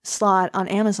 slot on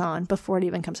Amazon before it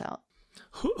even comes out.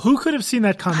 Who could have seen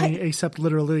that coming except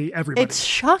literally everybody? It's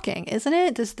shocking, isn't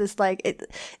it?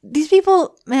 These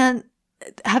people, man,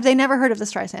 have they never heard of the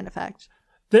Streisand effect?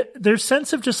 Their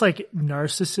sense of just like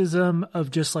narcissism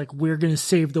of just like, we're going to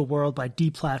save the world by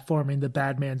deplatforming the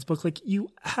bad man's book. It's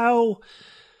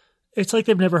like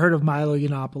they've never heard of Milo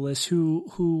Yiannopoulos,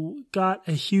 who got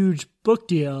a huge book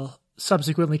deal,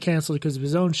 subsequently canceled because of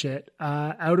his own shit,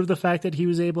 out of the fact that he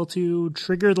was able to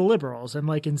trigger the liberals and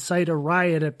like incite a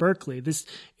riot at Berkeley.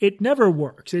 It never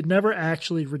works. It never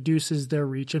actually reduces their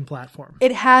reach and platform.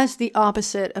 It has the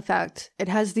opposite effect. It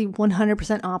has the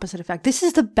 100% opposite effect. This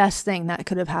is the best thing that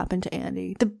could have happened to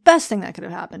Andy. The best thing that could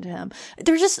have happened to him.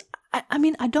 They're just,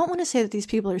 I don't want to say that these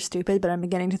people are stupid, but I'm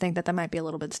beginning to think that that might be a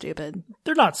little bit stupid.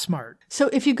 They're not smart. So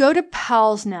if you go to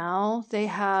Powell's now, they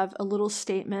have a little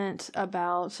statement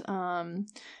about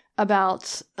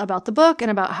the book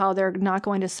and about how they're not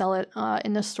going to sell it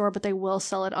in the store, but they will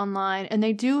sell it online. And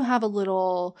they do have a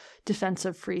little defense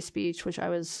of free speech, which I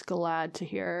was glad to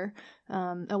hear.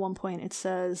 At one point it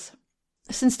says,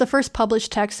 Since the first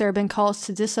published text, there have been calls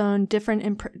to disown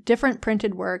different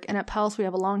printed work, and at PALS we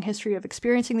have a long history of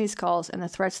experiencing these calls and the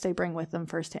threats they bring with them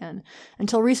firsthand.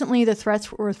 Until recently, the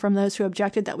threats were from those who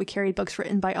objected that we carried books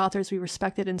written by authors we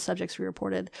respected and subjects we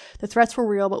reported. The threats were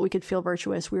real, but we could feel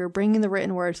virtuous. We were bringing the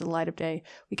written word to the light of day.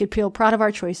 We could feel proud of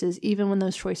our choices, even when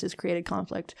those choices created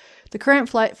conflict. The current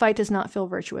fight does not feel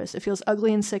virtuous. It feels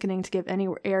ugly and sickening to give any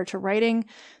air to writing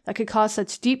that could cause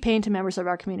such deep pain to members of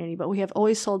our community, but we have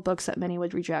always sold books that many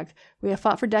would reject. We have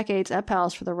fought for decades at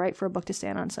PALS for the right for a book to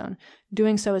stand on its own.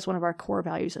 Doing so is one of our core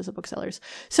values as a booksellers.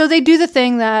 So they do the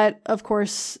thing that, of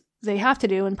course, they have to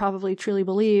do and probably truly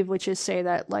believe, which is say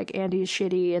that like Andy is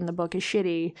shitty and the book is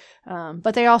shitty.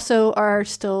 But they also are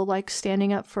still like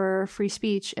standing up for free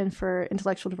speech and for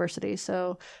intellectual diversity.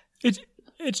 So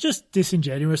it's just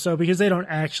disingenuous though, because they don't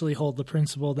actually hold the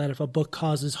principle that if a book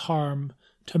causes harm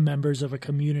to members of a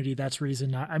community, that's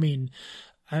reason not. I mean,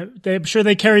 I'm sure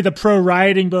they carry the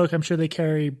pro-rioting book. I'm sure they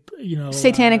carry,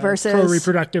 satanic verses,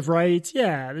 pro-reproductive rights.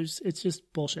 Yeah, it's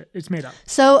just bullshit. It's made up.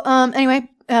 So anyway,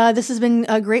 this has been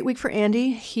a great week for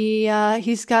Andy.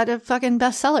 He's got a fucking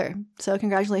bestseller. So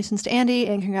congratulations to Andy,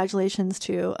 and congratulations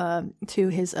to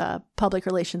his public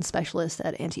relations specialist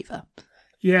at Antifa.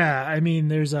 Yeah, I mean,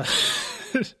 there's a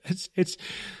it's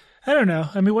I don't know.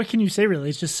 I mean, what can you say really?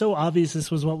 It's just so obvious this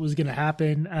was what was going to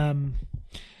happen.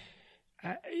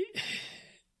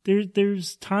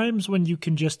 There's times when you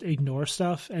can just ignore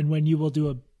stuff, and when you will do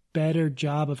a better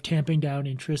job of tamping down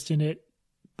interest in it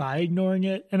by ignoring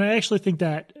it. And I actually think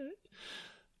that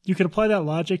you could apply that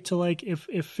logic to like if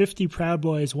 50 Proud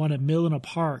Boys want to mill in a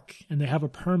park and they have a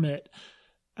permit,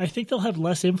 I think they'll have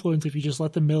less influence if you just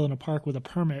let them mill in a park with a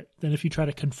permit than if you try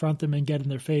to confront them and get in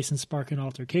their face and spark an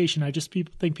altercation. I just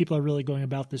think people are really going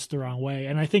about this the wrong way.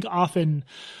 And I think often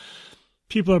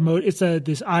people are it's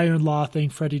this iron law thing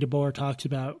Freddie DeBoer talks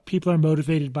about. People are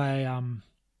motivated by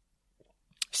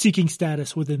seeking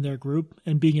status within their group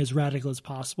and being as radical as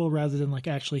possible rather than like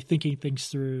actually thinking things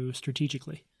through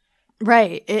strategically.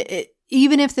 Right.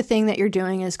 Even if the thing that you're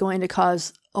doing is going to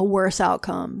cause a worse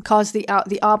outcome, cause the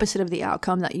opposite of the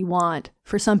outcome that you want,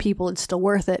 for some people it's still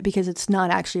worth it because it's not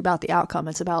actually about the outcome.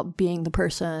 It's about being the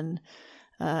person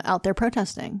out there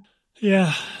protesting.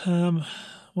 Yeah.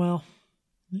 Well,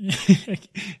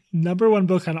 number one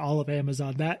book on all of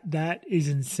Amazon. That is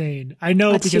insane. I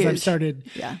know. That's because huge. I've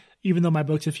started, even though my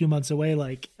book's a few months away,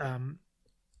 like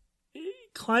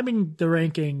climbing the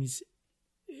rankings.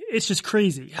 It's just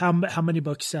crazy how many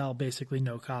books sell basically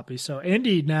no copies. So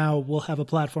Andy now will have a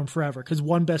platform forever because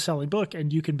one best-selling book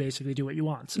and you can basically do what you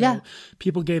want. So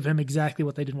people gave him exactly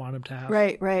what they didn't want him to have.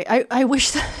 Right. I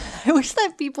wish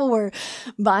that people were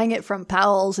buying it from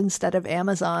Powell's instead of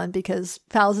Amazon because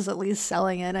Powell's is at least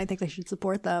selling it. I think they should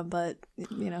support them, but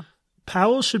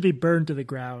Powell's should be burned to the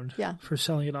ground for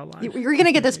selling it online. You're going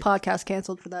to get this podcast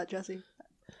canceled for that, Jesse.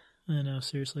 I know,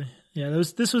 seriously. Yeah,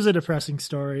 this was a depressing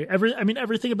story.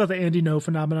 Everything about the Andy No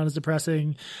phenomenon is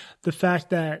depressing. The fact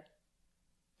that,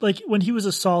 like, when he was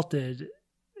assaulted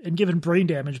and given brain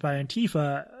damage by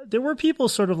Antifa, there were people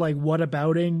sort of like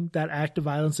whatabouting that act of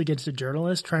violence against a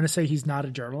journalist, trying to say he's not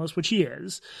a journalist, which he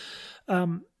is.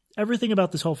 Everything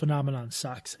about this whole phenomenon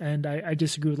sucks, and I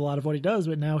disagree with a lot of what he does,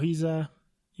 but now he's a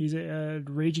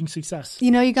raging success.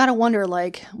 You got to wonder,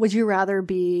 like, would you rather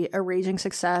be a raging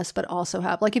success, but also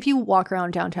have, like, if you walk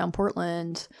around downtown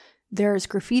Portland, there's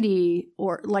graffiti,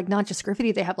 or like not just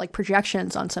graffiti, they have like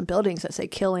projections on some buildings that say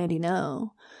 "Kill Andy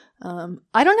No."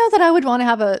 I don't know that I would want to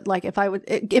have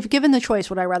if given the choice,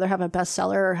 would I rather have a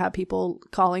bestseller or have people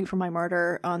calling for my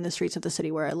murder on the streets of the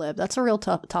city where I live? That's a real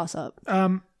toss up.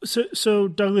 So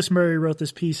Douglas Murray wrote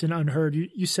this piece in Unheard.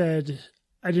 You said,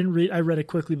 I read it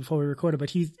quickly before we recorded,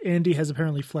 but Andy has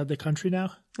apparently fled the country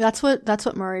now. That's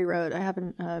what Murray wrote. I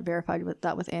haven't verified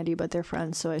with Andy, but they're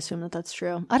friends, so I assume that that's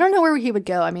true. I don't know where he would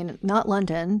go. I mean, not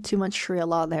London. Too much Sharia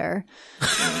law there.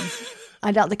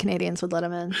 I doubt the Canadians would let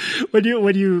him in.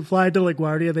 When you fly to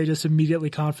LaGuardia, they just immediately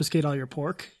confiscate all your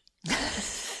pork.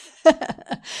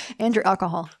 And your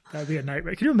alcohol. That'd be a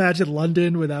nightmare. Can you imagine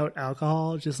London without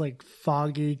alcohol? Just like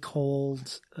foggy,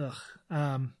 cold. Ugh.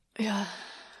 Yeah.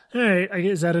 All right, I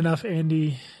guess, is that enough,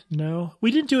 Andy? No, we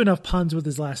didn't do enough puns with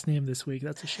his last name this week.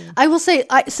 That's a shame. I will say,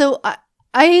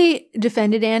 I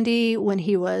defended Andy when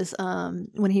he was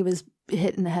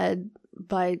hit in the head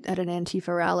at an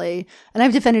Antifa rally, and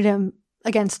I've defended him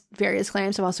against various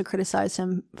claims. I've also criticized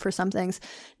him for some things.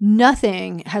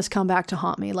 Nothing has come back to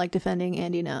haunt me like defending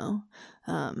Andy No.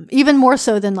 Even more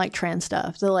so than like trans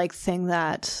stuff, the like thing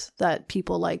that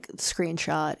people like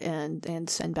screenshot and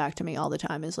send back to me all the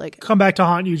time is like come back to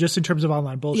haunt you just in terms of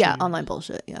online bullshit. Yeah, online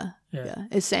bullshit. Yeah.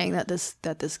 It's saying that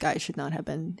this guy should not have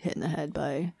been hit in the head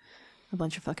by A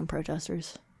bunch of fucking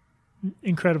protesters.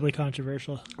 Incredibly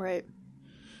controversial. Right.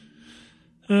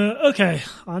 Okay,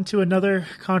 on to another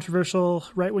controversial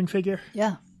right-wing figure.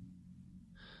 Yeah.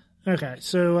 Okay,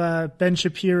 so Ben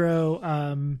Shapiro,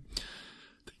 I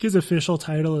think his official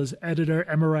title is editor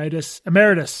emeritus.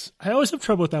 I always have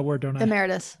trouble with that word, don't I?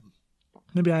 Emeritus.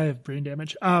 Maybe I have brain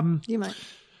damage. You might.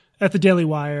 At the Daily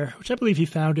Wire, which I believe he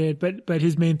founded, but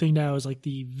his main thing now is like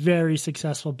the very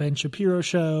successful Ben Shapiro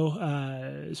show,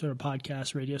 sort of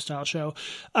podcast, radio style show.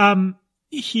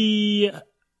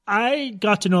 I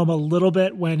got to know him a little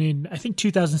bit when in, I think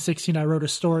 2016, I wrote a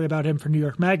story about him for New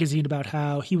York Magazine about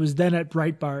how he was then at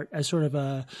Breitbart as sort of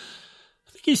I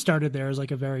think he started there as like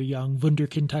a very young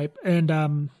wunderkind type.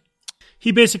 And,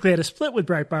 he basically had a split with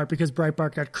Breitbart because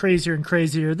Breitbart got crazier and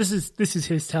crazier. This is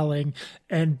his telling.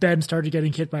 And Ben started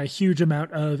getting hit by a huge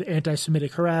amount of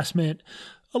anti-Semitic harassment.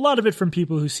 A lot of it from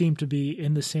people who seem to be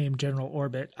in the same general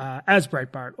orbit, as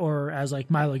Breitbart or as like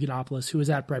Milo Yiannopoulos, who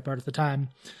was at Breitbart at the time.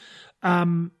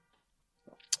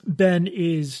 Ben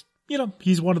is,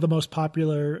 he's one of the most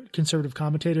popular conservative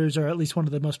commentators, or at least one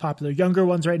of the most popular younger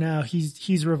ones right now.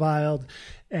 He's reviled.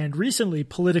 And recently,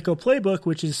 Politico Playbook,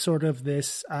 which is sort of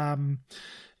this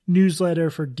newsletter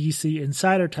for DC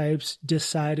insider types,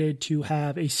 decided to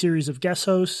have a series of guest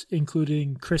hosts,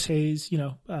 including Chris Hayes,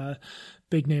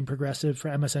 big name progressive for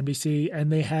MSNBC, and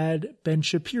they had Ben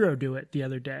Shapiro do it the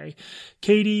other day.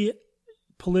 Katie,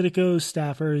 Politico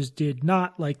staffers did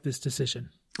not like this decision.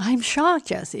 I'm shocked,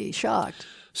 Jesse. Shocked.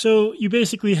 So you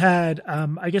basically had,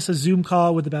 I guess, a Zoom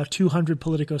call with about 200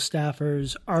 Politico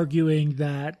staffers arguing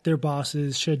that their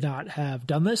bosses should not have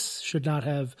done this, should not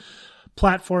have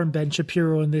platformed Ben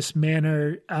Shapiro in this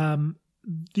manner.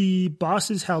 The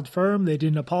bosses held firm. They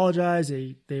didn't apologize.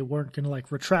 They weren't going to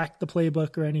like retract the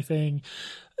playbook or anything.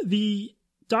 The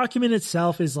document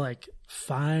itself is like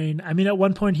fine. I mean, at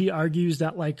one point he argues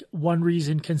that like one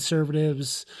reason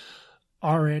conservatives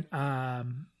aren't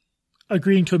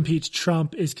agreeing to impeach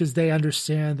Trump is because they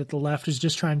understand that the left is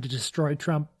just trying to destroy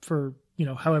Trump for,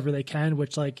 however they can,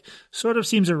 which like sort of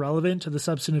seems irrelevant to the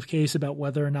substantive case about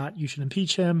whether or not you should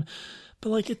impeach him. But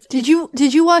like, did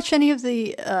you watch any of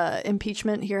the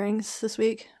impeachment hearings this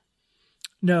week?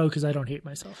 No, because I don't hate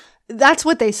myself. That's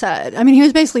what they said. I mean, he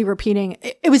was basically repeating.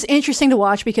 It was interesting to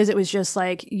watch because it was just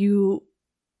like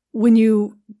when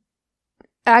you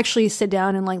actually sit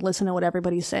down and like listen to what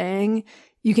everybody's saying,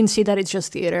 you can see that it's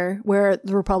just theater, where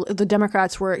the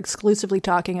Democrats were exclusively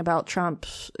talking about Trump,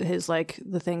 his like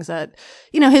the things that,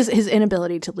 his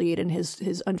inability to lead and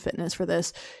his unfitness for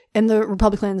this. And the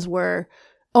Republicans were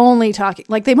only talking,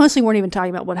 like they mostly weren't even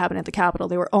talking about what happened at the Capitol.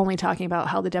 They were only talking about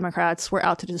how the Democrats were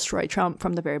out to destroy Trump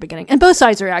from the very beginning. And both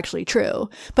sides are actually true,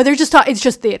 but they're just it's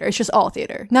just theater. It's just all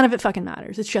theater. None of it fucking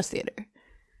matters. It's just theater.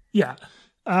 Yeah.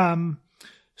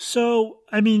 So,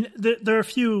 I mean, there are a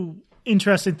few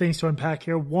interesting things to unpack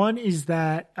here. One is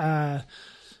that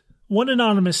one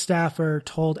anonymous staffer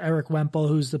told Eric Wemple,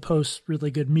 who's the Post's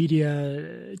really good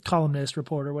media columnist,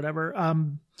 reporter, whatever,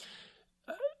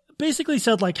 basically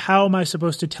said, like, how am I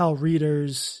supposed to tell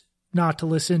readers not to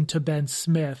listen to Ben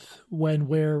Smith when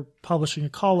we're publishing a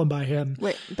column by him?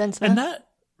 Wait, Ben Smith?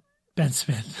 Ben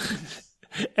Smith.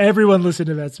 Everyone listened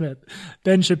to Ben Smith.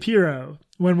 Ben Shapiro,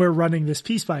 when we're running this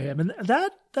piece by him. And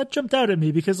that jumped out at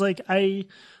me because, like, I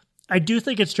do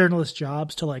think it's journalists'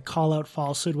 jobs to like call out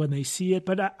falsehood when they see it,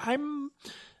 but I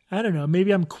don't know,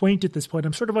 maybe I'm quaint at this point.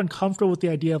 I'm sort of uncomfortable with the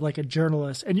idea of like a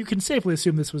journalist, and you can safely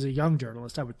assume this was a young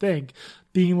journalist, I would think,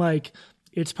 being like,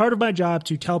 it's part of my job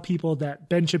to tell people that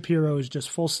Ben Shapiro is just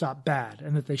full stop bad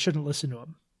and that they shouldn't listen to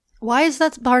him. Why is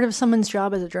that part of someone's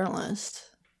job as a journalist?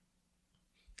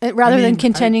 Rather than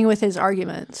contending with his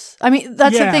arguments. I mean,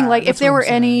 that's the thing. Like, if there were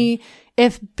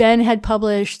if Ben had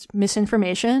published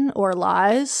misinformation or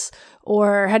lies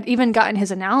or had even gotten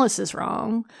his analysis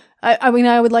wrong, I mean,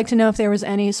 I would like to know if there was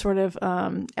any sort of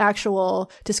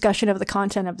actual discussion of the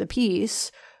content of the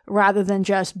piece rather than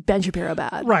just Ben Shapiro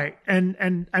bad. Right.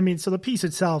 And I mean, so the piece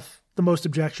itself, the most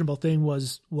objectionable thing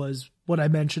was what I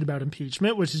mentioned about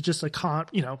impeachment, which is just a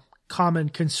common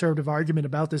conservative argument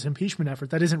about this impeachment effort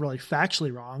that isn't really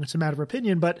factually wrong. It's a matter of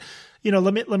opinion. But,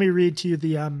 let me read to you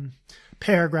the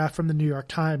paragraph from the New York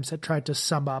Times that tried to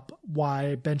sum up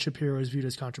why Ben Shapiro is viewed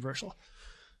as controversial.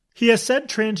 He has said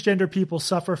transgender people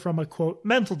suffer from a, quote,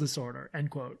 mental disorder,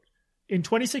 end quote. In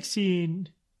 2016,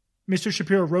 Mr.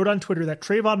 Shapiro wrote on Twitter that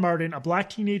Trayvon Martin, a black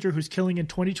teenager whose killing in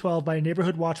 2012 by a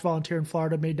neighborhood watch volunteer in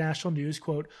Florida made national news,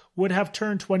 quote, would have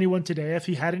turned 21 today if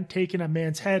he hadn't taken a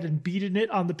man's head and beaten it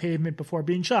on the pavement before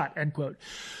being shot, end quote.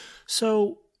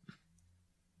 So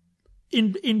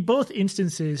in both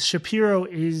instances, Shapiro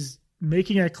is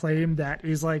making a claim that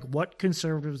is like what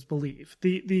conservatives believe.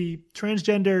 The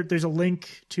transgender, there's a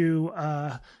link to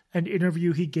an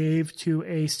interview he gave to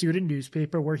a student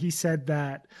newspaper where he said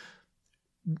that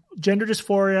gender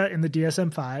dysphoria in the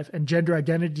DSM-5 and gender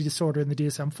identity disorder in the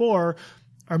DSM-4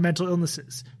 are mental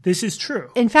illnesses. This is true.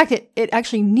 In fact, it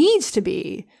actually needs to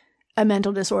be a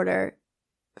mental disorder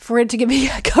for it to be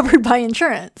covered by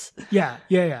insurance. Yeah.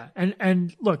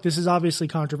 And look, this is obviously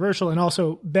controversial. And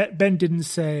also, Ben didn't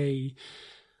say,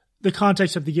 the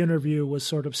context of the interview was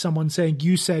sort of someone saying,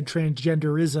 you said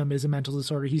transgenderism is a mental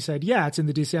disorder. He said, yeah, it's in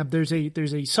the DSM.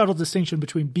 There's a subtle distinction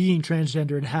between being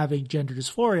transgender and having gender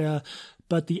dysphoria.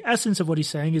 But the essence of what he's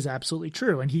saying is absolutely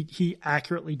true. And he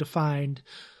accurately defined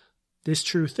this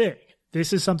true thing.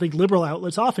 This is something liberal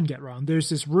outlets often get wrong. There's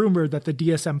this rumor that the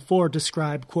DSM-4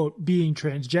 described, quote, being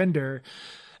transgender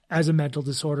as a mental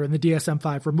disorder, and the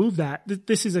DSM-5 removed that.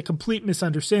 This is a complete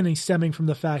misunderstanding stemming from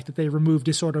the fact that they removed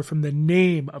disorder from the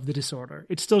name of the disorder.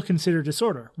 It's still considered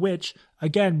disorder, which,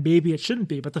 again, maybe it shouldn't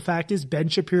be. But the fact is Ben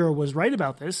Shapiro was right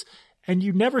about this, and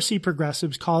you never see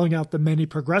progressives calling out the many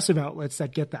progressive outlets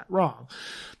that get that wrong.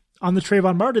 On the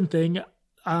Trayvon Martin thing,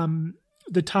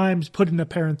 the Times put in a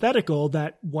parenthetical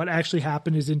that what actually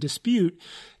happened is in dispute.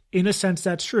 In a sense,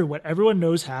 that's true. What everyone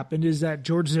knows happened is that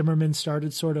George Zimmerman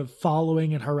started sort of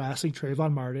following and harassing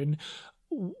Trayvon Martin.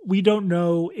 We don't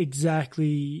know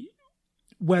exactly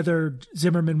whether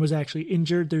Zimmerman was actually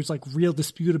injured. There's like real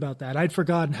dispute about that. I'd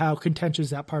forgotten how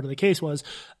contentious that part of the case was.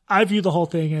 I view the whole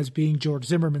thing as being George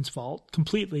Zimmerman's fault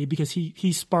completely because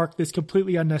he sparked this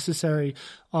completely unnecessary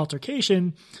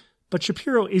altercation. But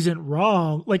Shapiro isn't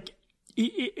wrong. Like,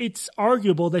 it's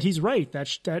arguable that he's right,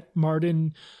 that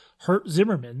Martin hurt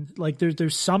Zimmerman. Like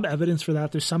there's some evidence for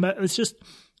that. It's just,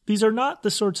 these are not the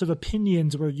sorts of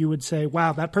opinions where you would say,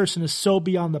 wow, that person is so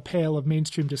beyond the pale of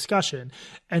mainstream discussion.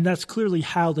 And that's clearly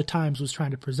how the Times was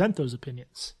trying to present those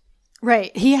opinions.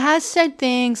 Right. He has said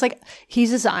things like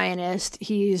he's a Zionist.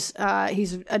 He's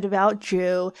a devout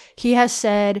Jew. He has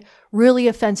said really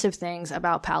offensive things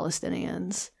about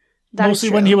Palestinians. That mostly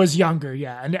when he was younger,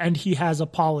 yeah, and he has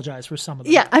apologized for some of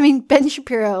them. Yeah, I mean Ben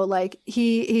Shapiro, like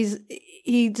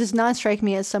he does not strike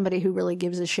me as somebody who really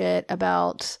gives a shit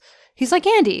about. He's like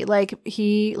Andy, like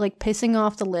he like pissing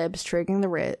off the libs, triggering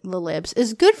the libs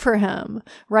is good for him,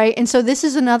 right? And so this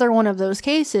is another one of those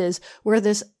cases where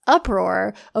this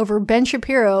uproar over Ben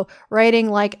Shapiro writing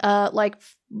like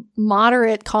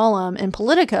moderate column in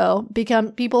Politico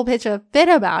people pitch a fit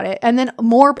about it, and then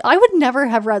more. I would never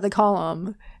have read the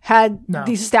column had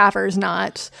these staffers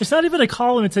not. It's not even a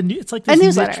column. It's like this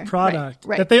newsletter niche product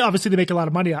right. that they make a lot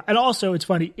of money on. And also, it's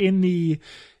funny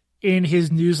in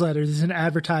his newsletter, there's an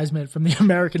advertisement from the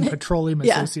American Petroleum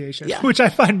Association, which I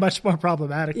find much more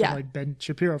problematic than like Ben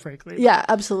Shapiro, frankly. Yeah,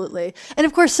 absolutely. And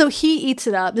of course, so he eats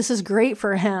it up. This is great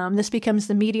for him. This becomes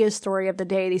the media story of the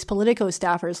day. These Politico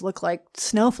staffers look like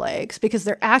snowflakes because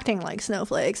they're acting like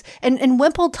snowflakes. And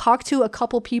Wimple talked to a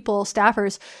couple people,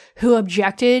 staffers, who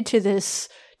objected to this,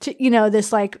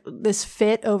 this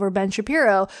fit over Ben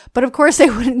Shapiro. But of course, they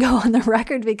wouldn't go on the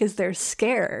record because they're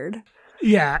scared.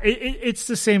 Yeah, it's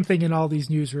the same thing in all these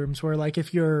newsrooms where, like,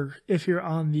 if you're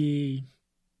on the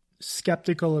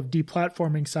skeptical of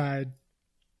deplatforming side,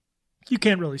 you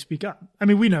can't really speak up. I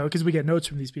mean, we know because we get notes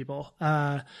from these people.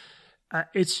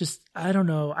 It's just, I don't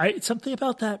know. Something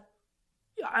about that.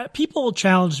 People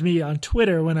challenged me on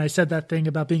Twitter when I said that thing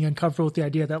about being uncomfortable with the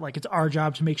idea that, like, it's our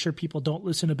job to make sure people don't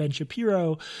listen to Ben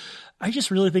Shapiro. I just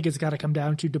really think it's got to come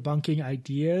down to debunking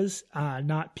ideas,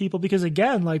 not people. Because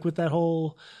again, like with that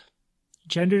whole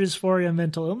gender dysphoria and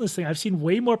mental illness thing, I've seen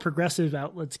way more progressive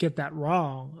outlets get that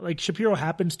wrong. Like Shapiro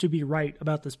happens to be right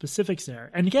about the specifics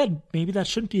there. And again, maybe that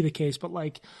shouldn't be the case, but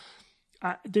like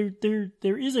there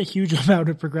is a huge amount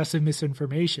of progressive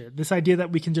misinformation. This idea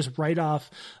that we can just write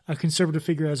off a conservative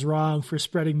figure as wrong for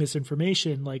spreading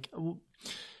misinformation, like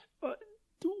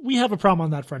we have a problem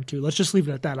on that front too. Let's just leave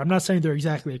it at that. I'm not saying they're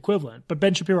exactly equivalent, but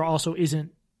Ben Shapiro also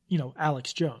isn't,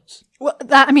 Alex Jones. Well,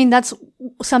 that's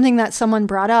something that someone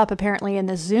brought up apparently in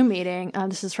this Zoom meeting.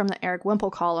 This is from the Eric Wimple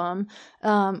column.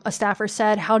 A staffer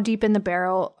said, how deep in the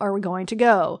barrel are we going to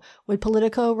go? Would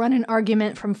Politico run an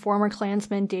argument from former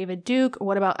Klansman David Duke? Or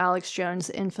what about Alex Jones,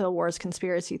 the InfoWars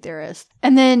conspiracy theorist?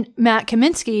 And then Matt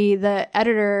Kaminsky, the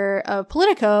editor of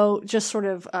Politico, just sort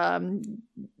of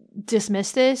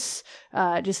dismissed this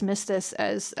as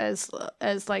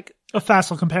like a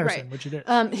facile comparison, right. Which it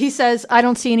is. He says, I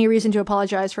don't see any reason to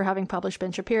apologize for having published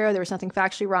Ben Shapiro. There was nothing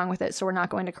factually wrong with it, so we're not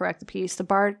going to correct the piece. The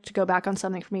bar to go back on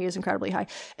something for me is incredibly high.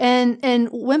 And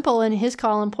Wimple in his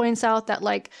column points out that,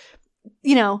 like,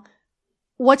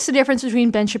 what's the difference between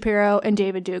Ben Shapiro and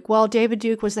David Duke? Well, David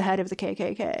Duke was the head of the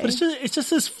KKK. But it's just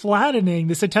this flattening,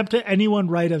 this attempt at anyone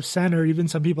right of center, even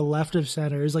some people left of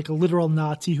center, is like a literal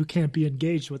Nazi who can't be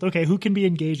engaged with. Okay, who can be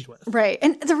engaged with? Right.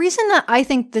 And the reason that I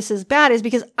think this is bad is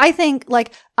because I think,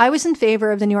 like, I was in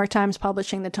favor of the New York Times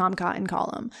publishing the Tom Cotton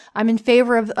column. I'm in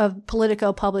favor of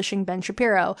Politico publishing Ben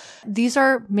Shapiro. These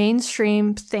are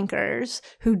mainstream thinkers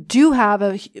who do have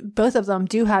both of them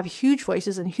do have huge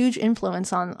voices and huge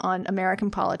influence on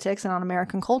American politics and on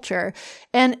American culture.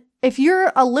 And if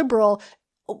you're a liberal,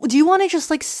 do you want to just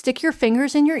like stick your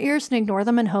fingers in your ears and ignore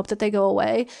them and hope that they go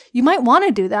away? You might want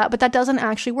to do that, but that doesn't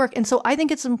actually work. And so I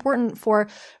think it's important for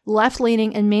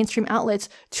left-leaning and mainstream outlets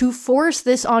to force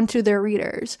this onto their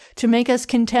readers, to make us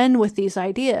contend with these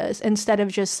ideas instead of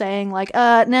just saying like,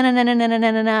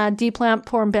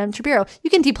 deplatform Ben Shapiro. You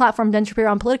can deplatform Ben Shapiro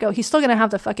on Politico. He's still going to have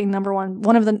the fucking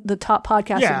one of the top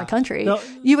podcasts in the country.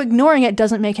 You ignoring it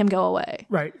doesn't make him go away.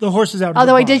 Right. The horse is out.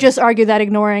 Although I did just argue that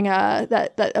ignoring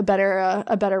that a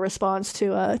better response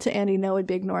to Andy No would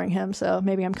be ignoring him. So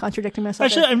maybe I'm contradicting myself.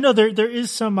 Actually, I know there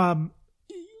is some.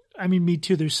 I mean, me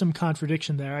too. There's some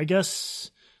contradiction there, I guess.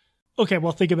 Okay,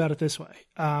 well, think about it this way.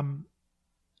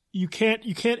 You can't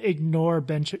ignore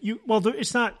Ben.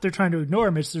 It's not they're trying to ignore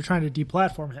him. It's they're trying to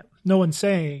deplatform him. No one's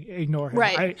saying ignore him.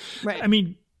 Right. I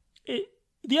mean,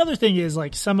 the other thing is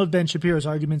like some of Ben Shapiro's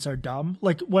arguments are dumb.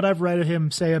 Like what I've read of him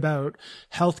say about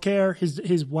healthcare,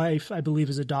 his wife, I believe,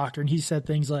 is a doctor, and he said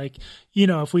things like,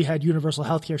 if we had universal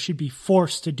healthcare, she'd be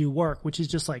forced to do work, which is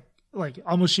just like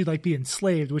almost she'd like be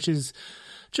enslaved, which is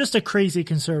just a crazy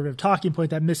conservative talking point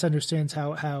that misunderstands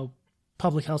how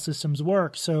public health systems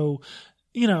work. So,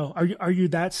 are you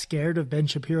that scared of Ben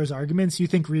Shapiro's arguments? You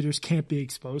think readers can't be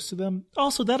exposed to them?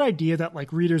 Also, that idea that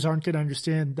like readers aren't going to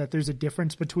understand that there's a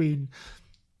difference between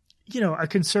a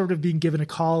conservative being given a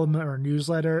column or a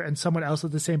newsletter and someone else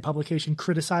at the same publication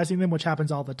criticizing them, which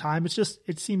happens all the time.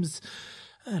 It seems,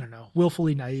 I don't know,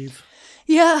 willfully naive.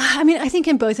 Yeah. I mean, I think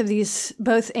in both of these,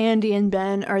 both Andy and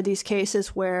Ben are these cases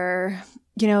where,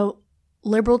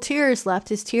 liberal tears,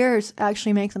 leftist tears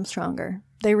actually make them stronger.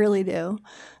 They really do.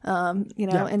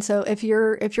 And so if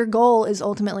your goal is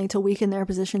ultimately to weaken their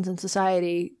positions in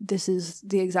society, this is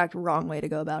the exact wrong way to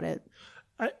go about it.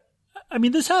 I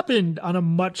mean, this happened on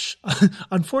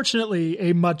unfortunately,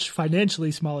 a much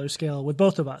financially smaller scale with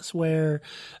both of us, where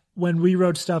when we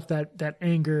wrote stuff that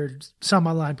angered some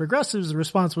online progressives, the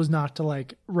response was not to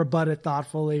like rebut it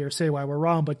thoughtfully or say why we're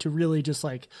wrong, but to really just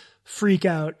like freak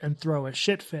out and throw a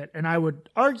shit fit. And I would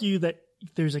argue that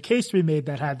there's a case to be made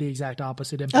that had the exact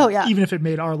opposite impact. Oh, yeah. Even if it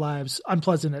made our lives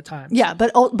unpleasant at times. Yeah,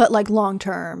 but like long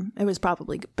term, it was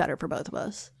probably better for both of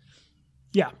us.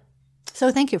 Yeah. So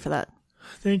thank you for that.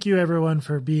 Thank you, everyone,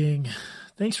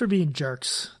 thanks for being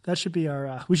jerks. That should be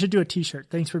our, we should do a t-shirt.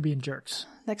 Thanks for being jerks.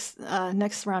 Next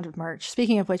round of merch.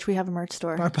 Speaking of which, we have a merch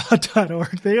store.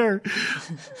 Barpod.org.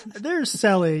 They're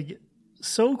selling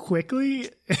so quickly.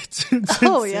 It's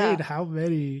insane how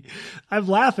many. I'm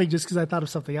laughing just because I thought of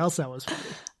something else that was funny.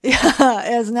 Yeah,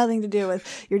 it has nothing to do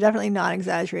with, you're definitely not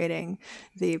exaggerating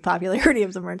the popularity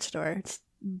of the merch store. It's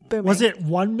booming. Was it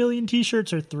 1 million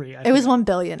t-shirts or 3? It was 1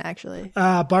 billion, actually.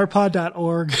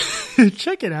 Barpod.org.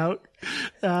 Check it out.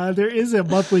 There is a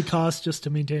monthly cost just to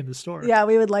maintain the store. Yeah,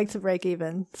 we would like to break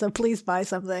even. So please buy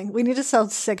something. We need to sell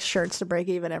 6 shirts to break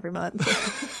even every month.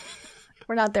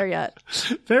 We're not there yet.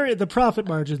 The profit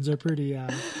margins are pretty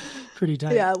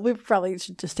tight. Yeah, we probably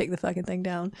should just take the fucking thing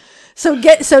down. So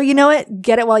you know what?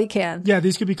 Get it while you can. Yeah,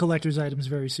 these could be collector's items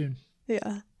very soon.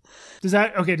 Yeah. Does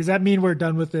that mean we're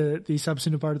done with the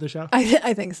substantive part of the show?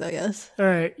 I think so, yes. All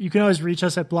right. You can always reach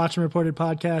us at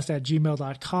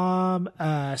blotchandreportedpodcast@gmail.com,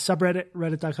 subreddit,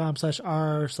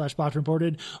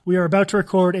 reddit.com/r/blotchandreported. We are about to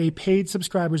record a paid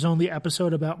subscribers only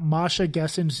episode about Masha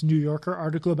Gessen's New Yorker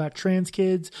article about trans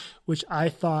kids, which I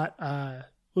thought,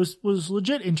 was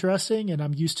legit interesting, and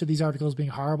I'm used to these articles being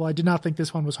horrible. I did not think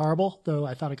this one was horrible, though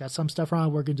I thought I got some stuff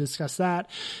wrong. We're going to discuss that.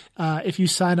 If you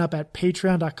sign up at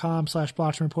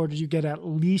patreon.com/blotchandreported, you get at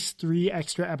least 3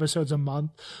 extra episodes a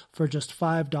month for just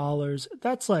 $5.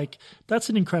 That's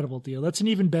an incredible deal. That's an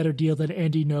even better deal than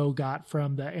Andy No got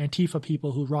from the Antifa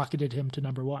people who rocketed him to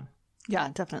 #1. Yeah,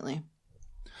 definitely.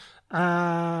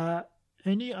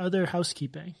 Any other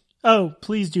housekeeping? Oh,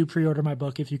 please do pre-order my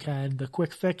book if you can. The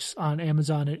Quick Fix on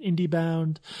Amazon and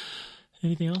IndieBound.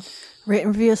 Anything else? Rate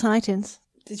and review us on iTunes.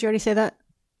 Did you already say that?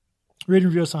 Rate and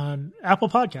review us on Apple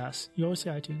Podcasts. You always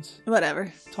say iTunes.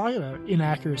 Whatever. Talk about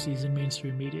inaccuracies in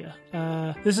mainstream media.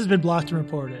 This has been Blocked and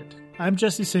Reported. I'm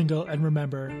Jesse Singal, and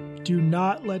remember, do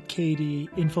not let Katie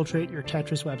infiltrate your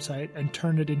Tetris website and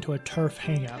turn it into a turf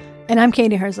hangout. And I'm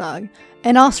Katie Herzog.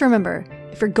 And also remember,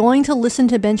 if you're going to listen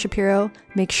to Ben Shapiro,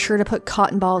 make sure to put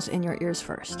cotton balls in your ears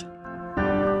first.